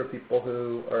Genie for people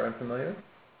who are unfamiliar?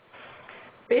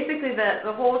 Basically,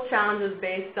 the whole challenge is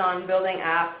based on building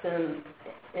apps in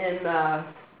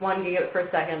 1 gigabit per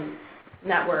second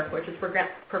network, which is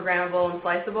programmable and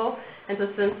sliceable. And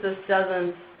so since this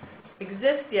doesn't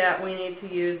exist yet, we need to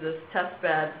use this test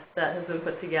bed that has been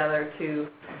put together to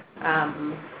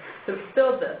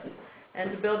build this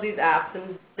and to build these apps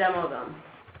and demo them.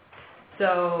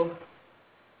 So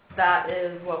that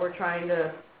is what we're trying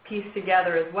to piece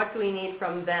together, is what do we need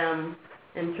from them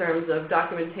in terms of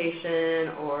documentation,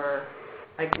 or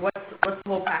like what's the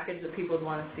whole package that people would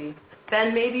want to see.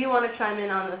 Ben, maybe you want to chime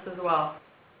in on this as well.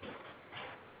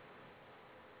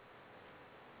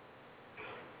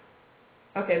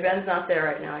 Okay, Ben's not there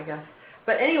right now, I guess.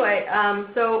 But anyway,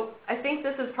 so I think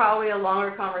this is probably a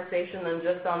longer conversation than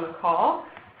just on the call.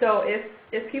 So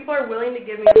if people are willing to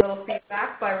give me a little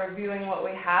feedback by reviewing what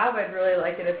we have, I'd really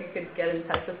like it if you could get in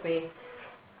touch with me,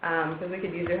 because we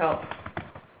could use your help.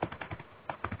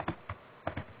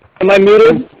 Am I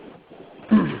muted?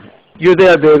 You're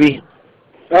there, baby.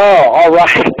 Oh, all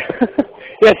right.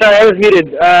 Yeah, sorry, I was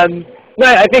muted. No,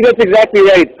 I think that's exactly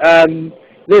right.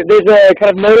 There's a kind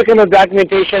of modicum of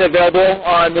documentation available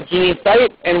on the Genie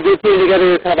site, and we're putting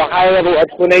together kind of a high-level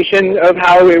explanation of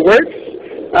how it works.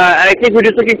 And I think we're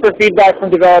just looking for feedback from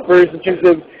developers in terms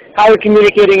of how we're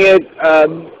communicating it,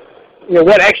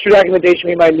 what extra documentation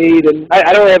we might need, and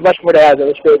I don't really have much more to add. That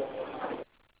was great.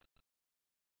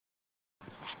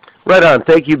 Right on.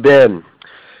 Thank you, Ben.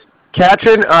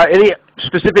 Katrin, any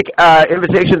specific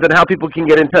invitations on how people can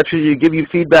get in touch with you, give you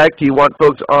feedback? Do you want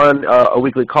folks on a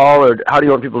weekly call, or how do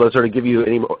you want people to sort of give you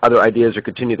any other ideas or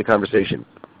continue the conversation?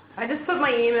 I just put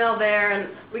my email there, and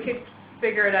we could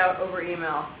figure it out over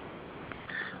email.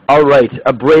 All right.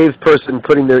 A brave person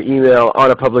putting their email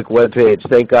on a public web page.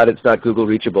 Thank God it's not Google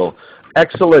reachable.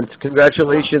 Excellent.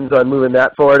 Congratulations on moving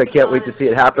that forward. I can't wait to see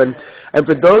it happen. And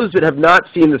for those that have not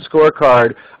seen the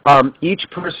scorecard, each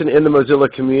person in the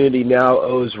Mozilla community now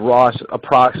owes Ross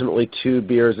approximately 2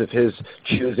 beers of his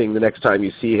choosing the next time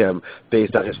you see him,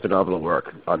 based on his phenomenal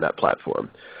work on that platform.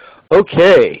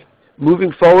 Okay.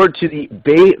 Moving forward to the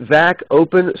BayVac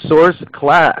open source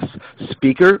class.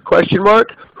 Speaker, question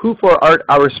mark? Who for art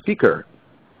our speaker?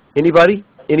 Anybody?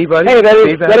 Anybody? Hey,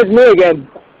 that is me again.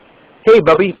 Hey,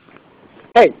 Bubby.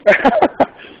 Hey.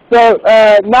 So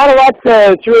not a lot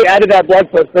to really add to that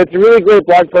blog post, but it's a really great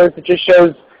blog post that just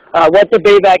shows what the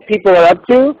BayVac people are up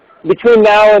to between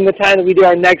now and the time that we do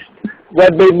our next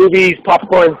Web-Made Movies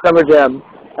Popcorn Summer Jam.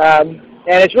 And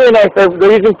it's really nice.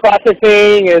 They're using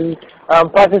processing and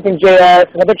processing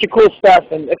JS and a bunch of cool stuff,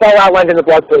 and it's all outlined in the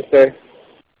blog post there.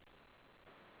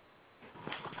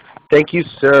 Thank you,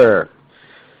 sir.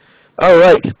 All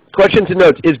right. Question to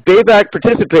note. Is BayVac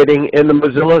participating in the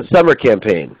Mozilla Summer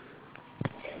Campaign?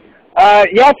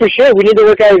 Yeah, for sure. We need to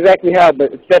work out exactly how,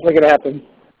 but it's definitely going to happen.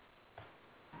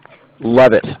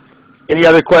 Love it. Any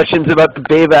other questions about the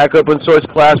BayVac open source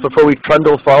class before we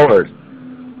trundle forward?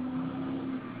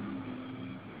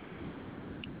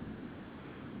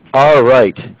 All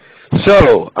right.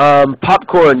 So,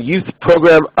 Popcorn Youth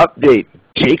Program Update.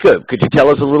 Jacob, could you tell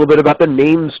us a little bit about the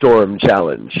Name Storm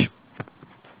Challenge?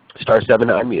 *7 to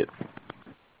unmute.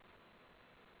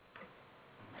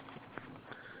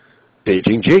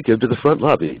 Paging Jacob to the front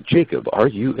lobby. Jacob, are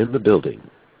you in the building?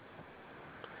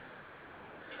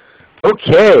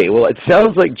 Okay, well, it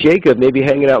sounds like Jacob may be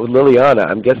hanging out with Liliana.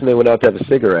 I'm guessing they went out to have a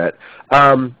cigarette.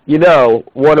 You know,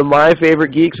 one of my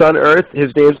favorite geeks on earth,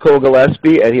 his name's Cole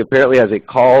Gillespie, and he apparently has a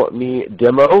Call Me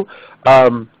demo.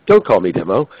 Don't call me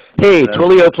demo. Hey,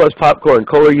 Twilio plus popcorn.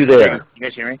 Cole, are you there? You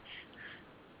guys hear me?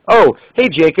 Oh, hey,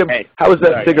 Jacob. Hey. How was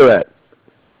that cigarette?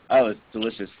 Oh, it's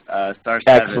delicious. Star 7,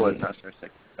 Excellent. not Star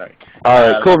 6. Sorry.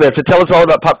 All right, cool, man. So tell us all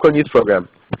about Popcorn Youth Program.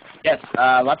 Yes,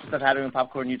 lots of stuff happening with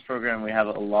Popcorn Youth Program. We have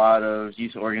a lot of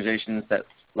youth organizations that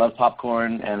love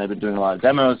popcorn, and they've been doing a lot of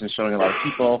demos and showing a lot of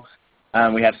people.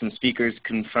 We have some speakers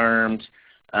confirmed.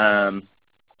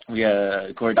 We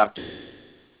have Corey Dr.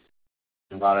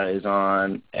 Lana is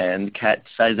on, and Kat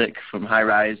Sizek from High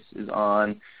Rise is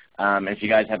on. If you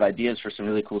guys have ideas for some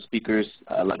really cool speakers,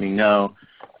 let me know.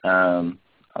 I'll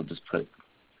just take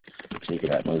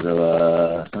it at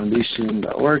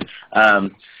MozillaFoundation.org.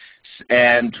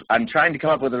 And I'm trying to come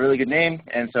up with a really good name,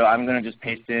 and so I'm going to just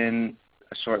paste in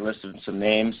a short list of some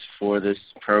names for this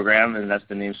program, and that's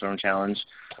the Namestorm Challenge.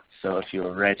 So if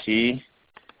you're ready,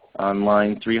 on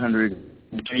line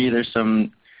 303, there's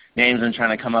some names I'm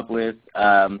trying to come up with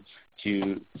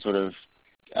to sort of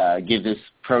give this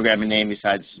program a name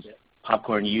besides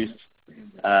Popcorn Youth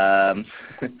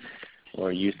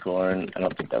or Youth Corn. I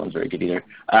don't think that one's very good either.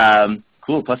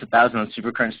 Cool, plus 1,000 on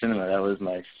Super Crunch Cinema. That was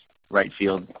my right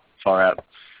field, far out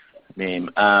name.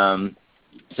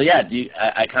 So yeah,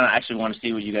 I kind of actually want to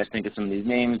see what you guys think of some of these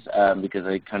names because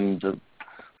I kind of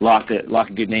lock a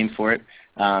good name for it.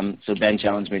 So Ben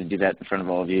challenged me to do that in front of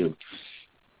all of you.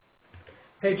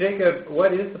 Hey Jacob,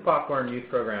 what is the Popcorn Youth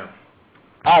Program?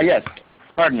 Yes,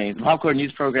 pardon me. The Popcorn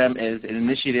Youth Program is an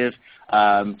initiative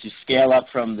to scale up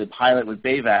from the pilot with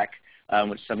Bayvac,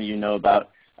 which some of you know about,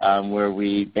 where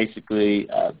we basically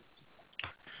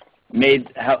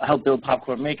helped build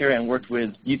Popcorn Maker and worked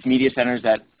with youth media centers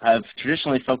that have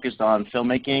traditionally focused on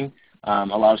filmmaking, a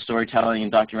lot of storytelling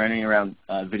and documentary around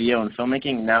video and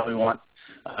filmmaking. Now we want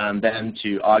them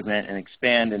to augment and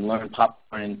expand and learn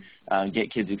popcorn and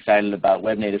get kids excited about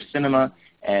web native cinema.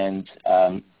 And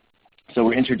so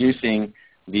we're introducing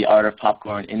the art of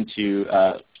popcorn into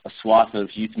a swath of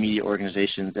youth media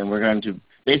organizations, and we're going to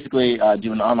basically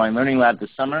do an online learning lab this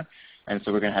summer. And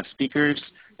so we're going to have speakers,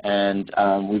 and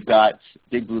we've got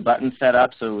Big Blue Button set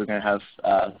up, so we're going to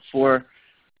have 4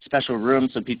 special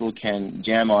rooms so people can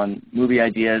jam on movie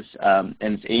ideas, and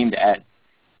it's aimed at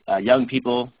young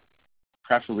people,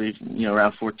 preferably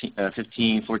around 14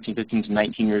 to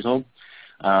 19 years old.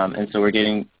 And so we're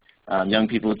getting young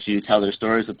people to tell their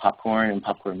stories with popcorn and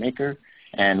Popcorn Maker,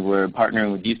 and we're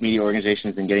partnering with youth media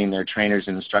organizations and getting their trainers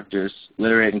and instructors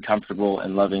literate and comfortable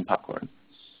and loving popcorn.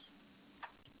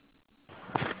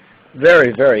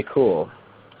 Very, very cool.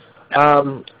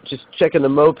 Just checking the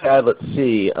Mopad, let's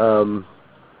see.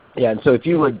 Yeah, and so if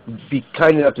you would be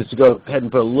kind enough just to go ahead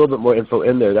and put a little bit more info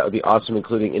in there, that would be awesome,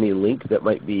 including any link that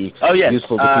might be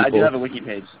useful to people. I do have a wiki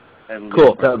page.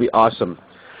 Cool, that would be awesome.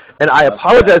 And I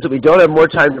apologize that we don't have more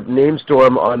time to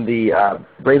brainstorm on the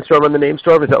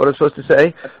Namestorm. Is that what I'm supposed to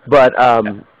say? But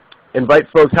invite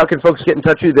folks. How can folks get in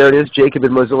touch with you? There it is, Jacob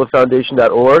at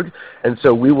MozillaFoundation.org. And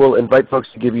so we will invite folks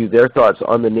to give you their thoughts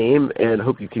on the name, and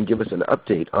hope you can give us an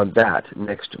update on that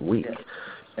next week.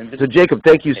 So Jacob,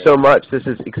 thank you so much. This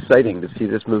is exciting to see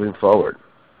this moving forward.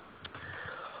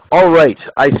 All right,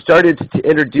 I started to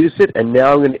introduce it, and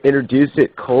now I'm going to introduce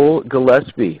it, Cole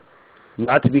Gillespie.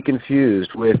 Not to be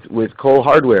confused with Cole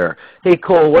Hardware. Hey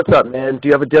Cole, what's up, man? Do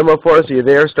you have a demo for us? Are you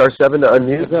there? Star 7 to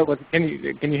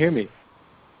unmute. Can you hear me?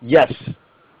 Yes.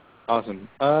 Awesome.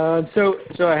 So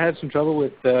I had some trouble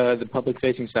with the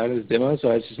public-facing side of this demo,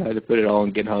 so I just decided to put it all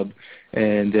on GitHub,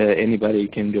 and anybody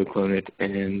can go clone it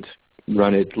and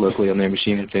run it locally on their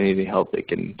machine. If they need any help, they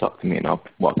can talk to me, and I'll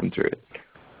walk them through it.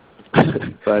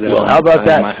 But, well, how about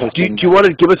that? Do you want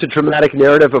to give us a dramatic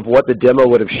narrative of what the demo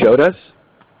would have showed us?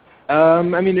 I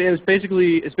mean, it's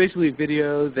basically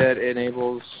video that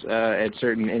enables at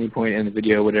any point in the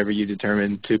video, whatever you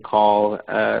determine, to call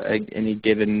any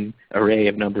given array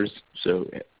of numbers. So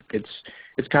it's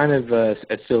kind of a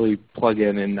silly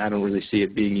plug-in, and I don't really see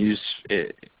it being used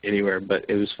anywhere. But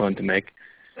it was fun to make.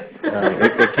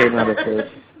 It came out of the.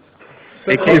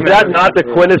 Is that not the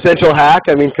quintessential hack?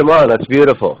 I mean, come on, that's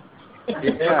beautiful.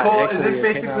 Yeah, Cole, is this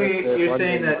basically you're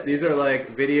saying that these are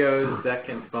like videos that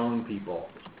can phone people?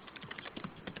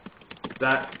 Is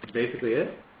that basically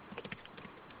it?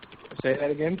 Say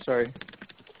that again, sorry.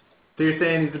 So you're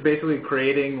saying this is basically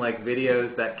creating like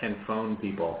videos that can phone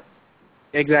people?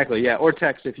 Exactly, yeah, or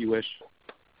text if you wish.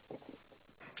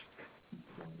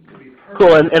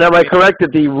 Cool. And am I correct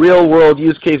that the real world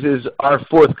use cases are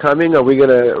forthcoming? Are we're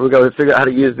gonna figure out how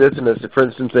to use this in, for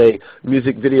instance, a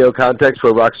music video context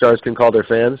where rock stars can call their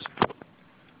fans?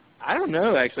 I don't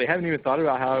know, actually. I haven't even thought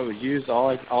about how it was used. All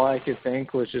I could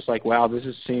think was just like, wow, this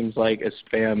just seems like a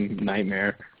spam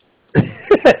nightmare.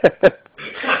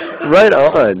 Right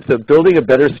on. So building a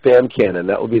better spam cannon,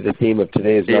 that will be the theme of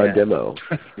today's non-demo.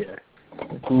 Yeah.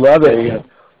 Love it.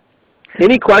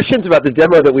 Any questions about the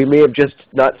demo that we may have just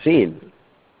not seen?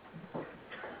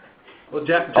 Well,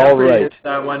 Jeffrey is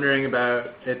wondering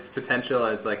about its potential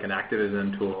as like an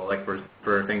activism tool, like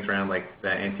for things around like the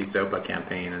anti-SOPA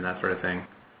campaign and that sort of thing.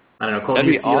 I don't know, Cole, do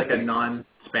you see like a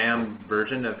non-spam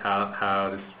version of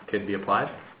how this could be applied?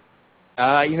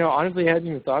 Honestly, I hadn't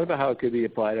even thought about how it could be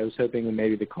applied. I was hoping that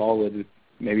maybe the call would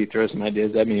maybe throw some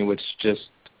ideas at me, which just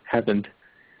happened.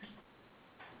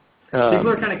 People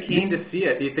are kind of keen to see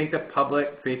it. Do you think that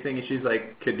public-facing issues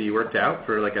like could be worked out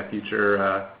for like a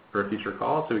future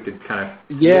call, so we could kind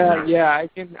of? Yeah.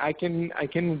 I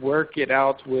can work it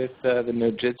out with the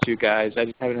Nojitsu guys. I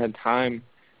just haven't had time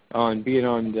on being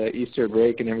on the Easter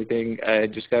break and everything. I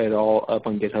just got it all up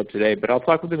on GitHub today. But I'll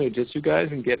talk with the Nojitsu guys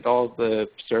and get all the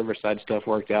server-side stuff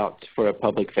worked out for a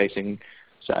public-facing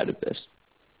side of this.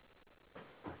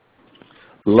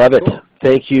 Love it. Cool.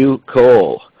 Thank you,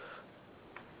 Cole.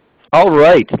 All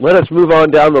right, let us move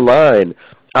on down the line.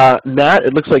 Matt,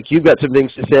 it looks like you've got some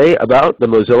things to say about the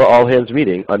Mozilla All-Hands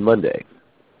meeting on Monday.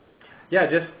 Yeah,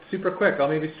 just super quick. I'll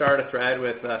maybe start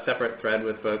a separate thread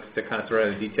with folks to kind of throw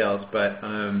out the details. But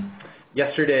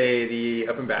yesterday, the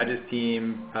Open Badges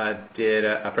team did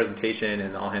a presentation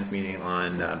in the All-Hands meeting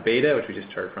on beta, which we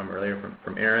just heard from earlier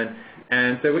from Aaron.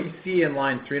 And so what you see in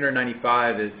line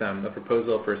 395 is a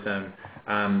proposal for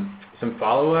some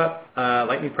follow-up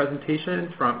lightning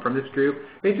presentations from this group.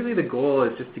 Basically, the goal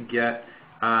is just to get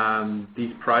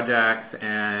these projects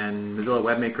and Mozilla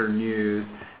Webmaker news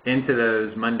into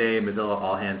those Monday Mozilla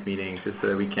All-Hands meetings, just so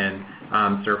that we can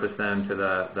surface them to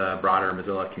the broader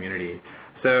Mozilla community.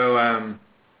 So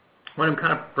what I'm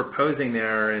kind of proposing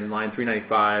there in line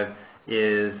 395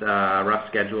 is a rough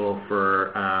schedule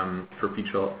for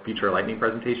future lightning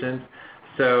presentations.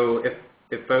 So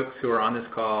if folks who are on this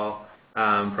call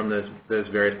from those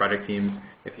various project teams,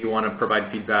 if you want to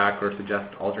provide feedback or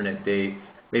suggest alternate dates,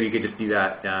 maybe you could just do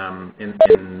that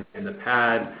in the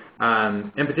pad.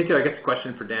 In particular, I guess the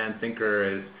question for Dan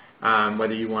Sinker is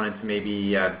whether you wanted to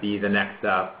maybe be the next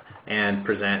up and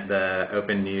present the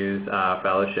Open News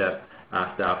Fellowship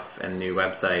stuff and new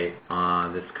website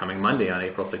on this coming Monday on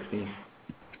April 16th.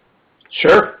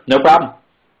 Sure, no problem.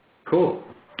 Cool.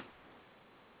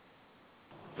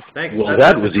 Thanks. Well,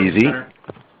 that was easy.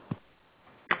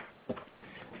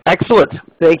 Excellent.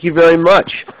 Thank you very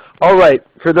much. All right.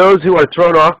 For those who are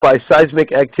thrown off by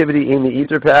seismic activity in the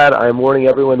Etherpad, I am warning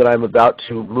everyone that I'm about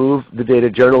to move the data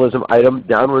journalism item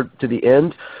downward to the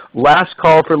end. Last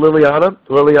call for Liliana.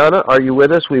 Liliana, are you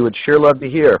with us? We would sure love to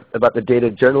hear about the Data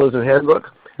Journalism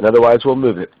Handbook, and otherwise we'll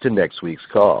move it to next week's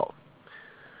call.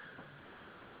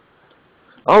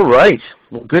 All right.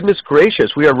 Well, goodness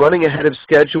gracious, we are running ahead of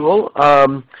schedule.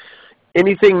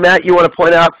 Anything, Matt, you want to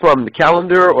point out from the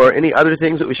calendar or any other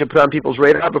things that we should put on people's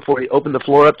radar before we open the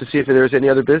floor up to see if there's any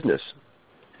other business?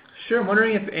 Sure. I'm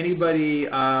wondering if anybody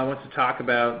wants to talk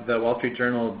about the Wall Street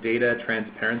Journal Data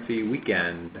Transparency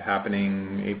Weekend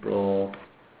happening April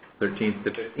 13th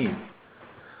to 15th.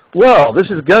 Well, this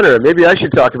is Gunnar. Maybe I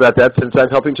should talk about that since I'm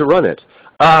helping to run it.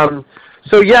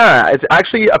 So yeah, it's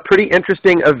actually a pretty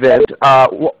interesting event.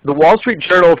 The Wall Street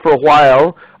Journal for a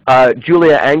while,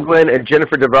 Julia Anglin and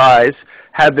Jennifer DeVries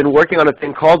have been working on a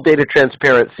thing called data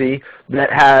transparency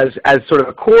that has as sort of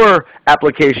a core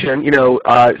application,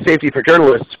 safety for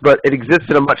journalists, but it exists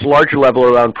at a much larger level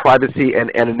around privacy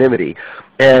and anonymity.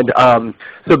 And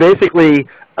so basically,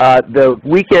 the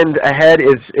weekend ahead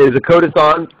is a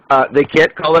codathon. They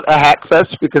can't call it a hack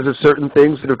fest because of certain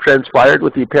things that have transpired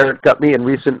with the parent company in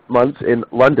recent months in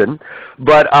London.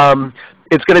 But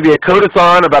it's going to be a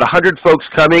codathon, about 100 folks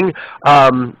coming.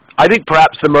 I think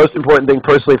perhaps the most important thing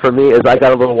personally for me is I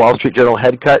got a little Wall Street Journal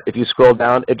head cut. If you scroll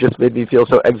down, it just made me feel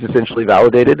so existentially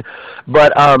validated.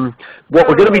 But what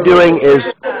we're going to be doing is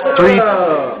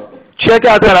check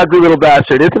out that ugly little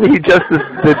bastard. Isn't he just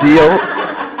the deal?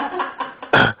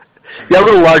 Yeah, a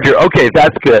little larger. Okay,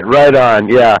 that's good. Right on.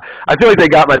 Yeah. I feel like they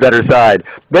got my better side.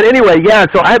 But anyway, yeah,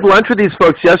 so I had lunch with these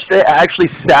folks yesterday. I actually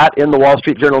sat in the Wall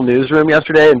Street Journal newsroom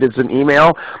yesterday and did some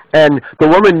email. And the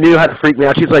woman knew how to freak me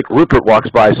out. She's like, Rupert walks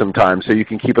by sometimes, so you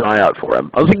can keep an eye out for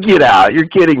him. I was like, get out. You're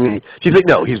kidding me. She's like,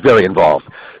 no, he's very involved.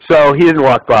 So he didn't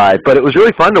walk by. But it was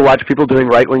really fun to watch people doing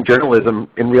right-wing journalism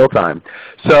in real time.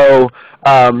 So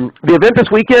The event this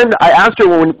weekend, I asked her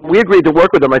when we agreed to work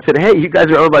with them, I said, hey, you guys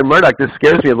are owned by Murdoch. This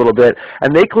scares me a little bit.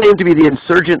 And they claim to be the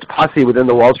insurgent posse within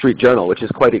the Wall Street Journal, which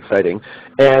is quite exciting.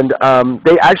 And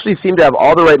they actually seem to have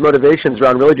all the right motivations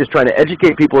around really just trying to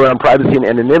educate people around privacy and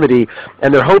anonymity.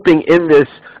 And they're hoping in this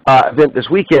event this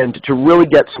weekend to really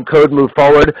get some code moved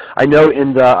forward. I know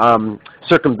in the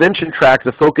circumvention track,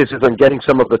 the focus is on getting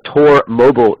some of the Tor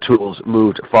mobile tools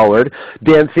moved forward.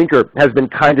 Dan Finker has been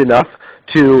kind enough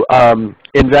to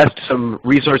invest some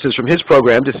resources from his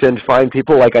program to send fine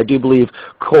people, like I do believe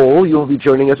Cole, you will be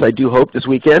joining us, I do hope, this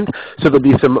weekend. So there'll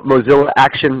be some Mozilla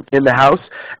action in the house.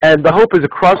 And the hope is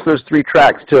across those 3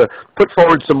 tracks to put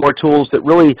forward some more tools that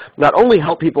really not only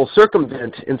help people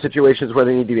circumvent in situations where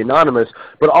they need to be anonymous,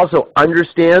 but also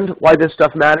understand why this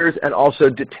stuff matters and also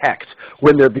detect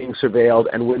when they're being surveilled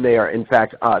and when they are in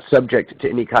fact subject to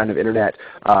any kind of internet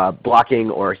blocking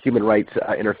or human rights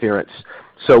interference.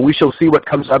 So we shall see what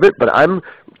comes of it, but I'm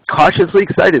cautiously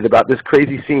excited about this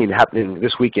crazy scene happening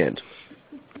this weekend.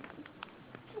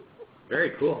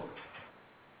 Very cool.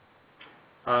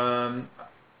 The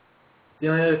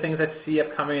only other things I see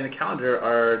upcoming in the calendar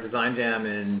are Design Jam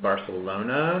in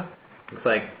Barcelona. Looks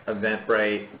like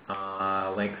Eventbrite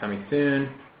link coming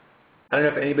soon. I don't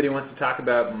know if anybody wants to talk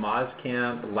about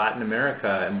MozCamp Latin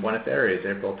America in Buenos Aires,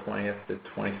 April 20th to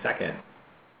 22nd.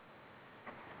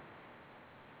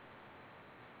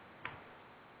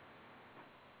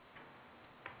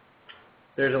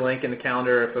 There's a link in the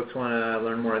calendar if folks want to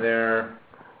learn more there.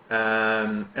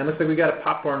 And it looks like we got a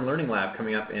Popcorn Learning Lab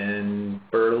coming up in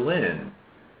Berlin.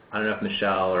 I don't know if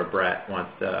Michelle or Brett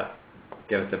wants to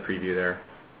give us a preview there.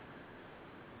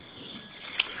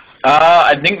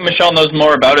 I think Michelle knows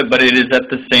more about it, but it is at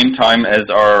the same time as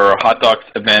our Hot Docs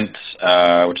event,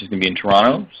 which is going to be in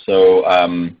Toronto. So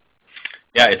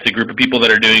yeah, it's a group of people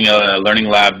that are doing a learning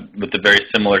lab with a very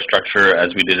similar structure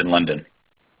as we did in London.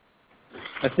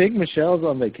 I think Michelle's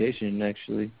on vacation,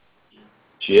 actually.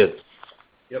 She is.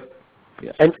 Yep.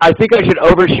 Yeah. And I think I should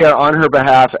overshare on her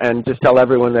behalf and just tell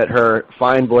everyone that her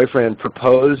fine boyfriend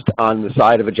proposed on the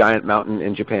side of a giant mountain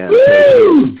in Japan.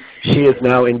 So she is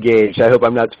now engaged. I hope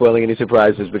I'm not spoiling any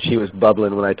surprises, but she was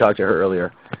bubbling when I talked to her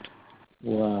earlier.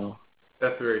 Wow.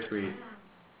 That's very sweet.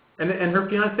 And her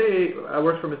fiance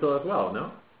works for Mozilla as well,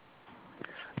 no?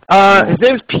 His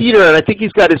name's Peter, and I think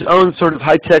he's got his own sort of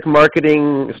high-tech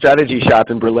marketing strategy shop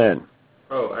in Berlin.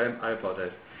 Oh, I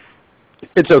apologize.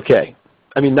 It's okay.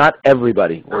 I mean, not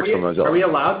everybody works for Mozilla. Are we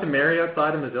allowed to marry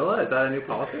outside of Mozilla? Is that a new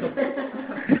policy?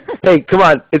 Hey, come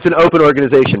on. It's an open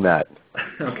organization, Matt.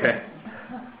 Okay.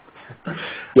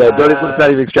 Yeah, let's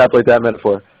not even extrapolate that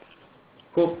metaphor.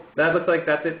 Cool. That looks like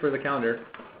that's it for the calendar.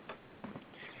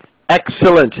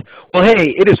 Excellent. Well,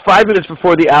 hey, it is 5 minutes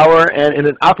before the hour, and in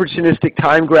an opportunistic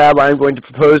time grab, I'm going to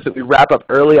propose that we wrap up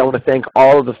early. I want to thank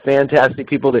all of the fantastic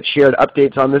people that shared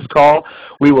updates on this call.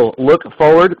 We will look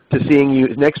forward to seeing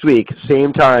you next week,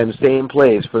 same time, same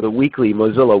place, for the weekly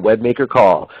Mozilla Webmaker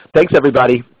call. Thanks,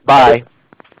 everybody. Bye.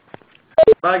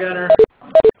 Bye, Gunnar.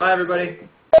 Bye, everybody.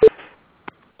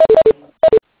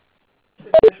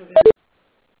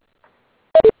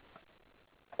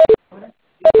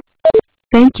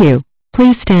 Thank you.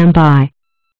 Please stand by.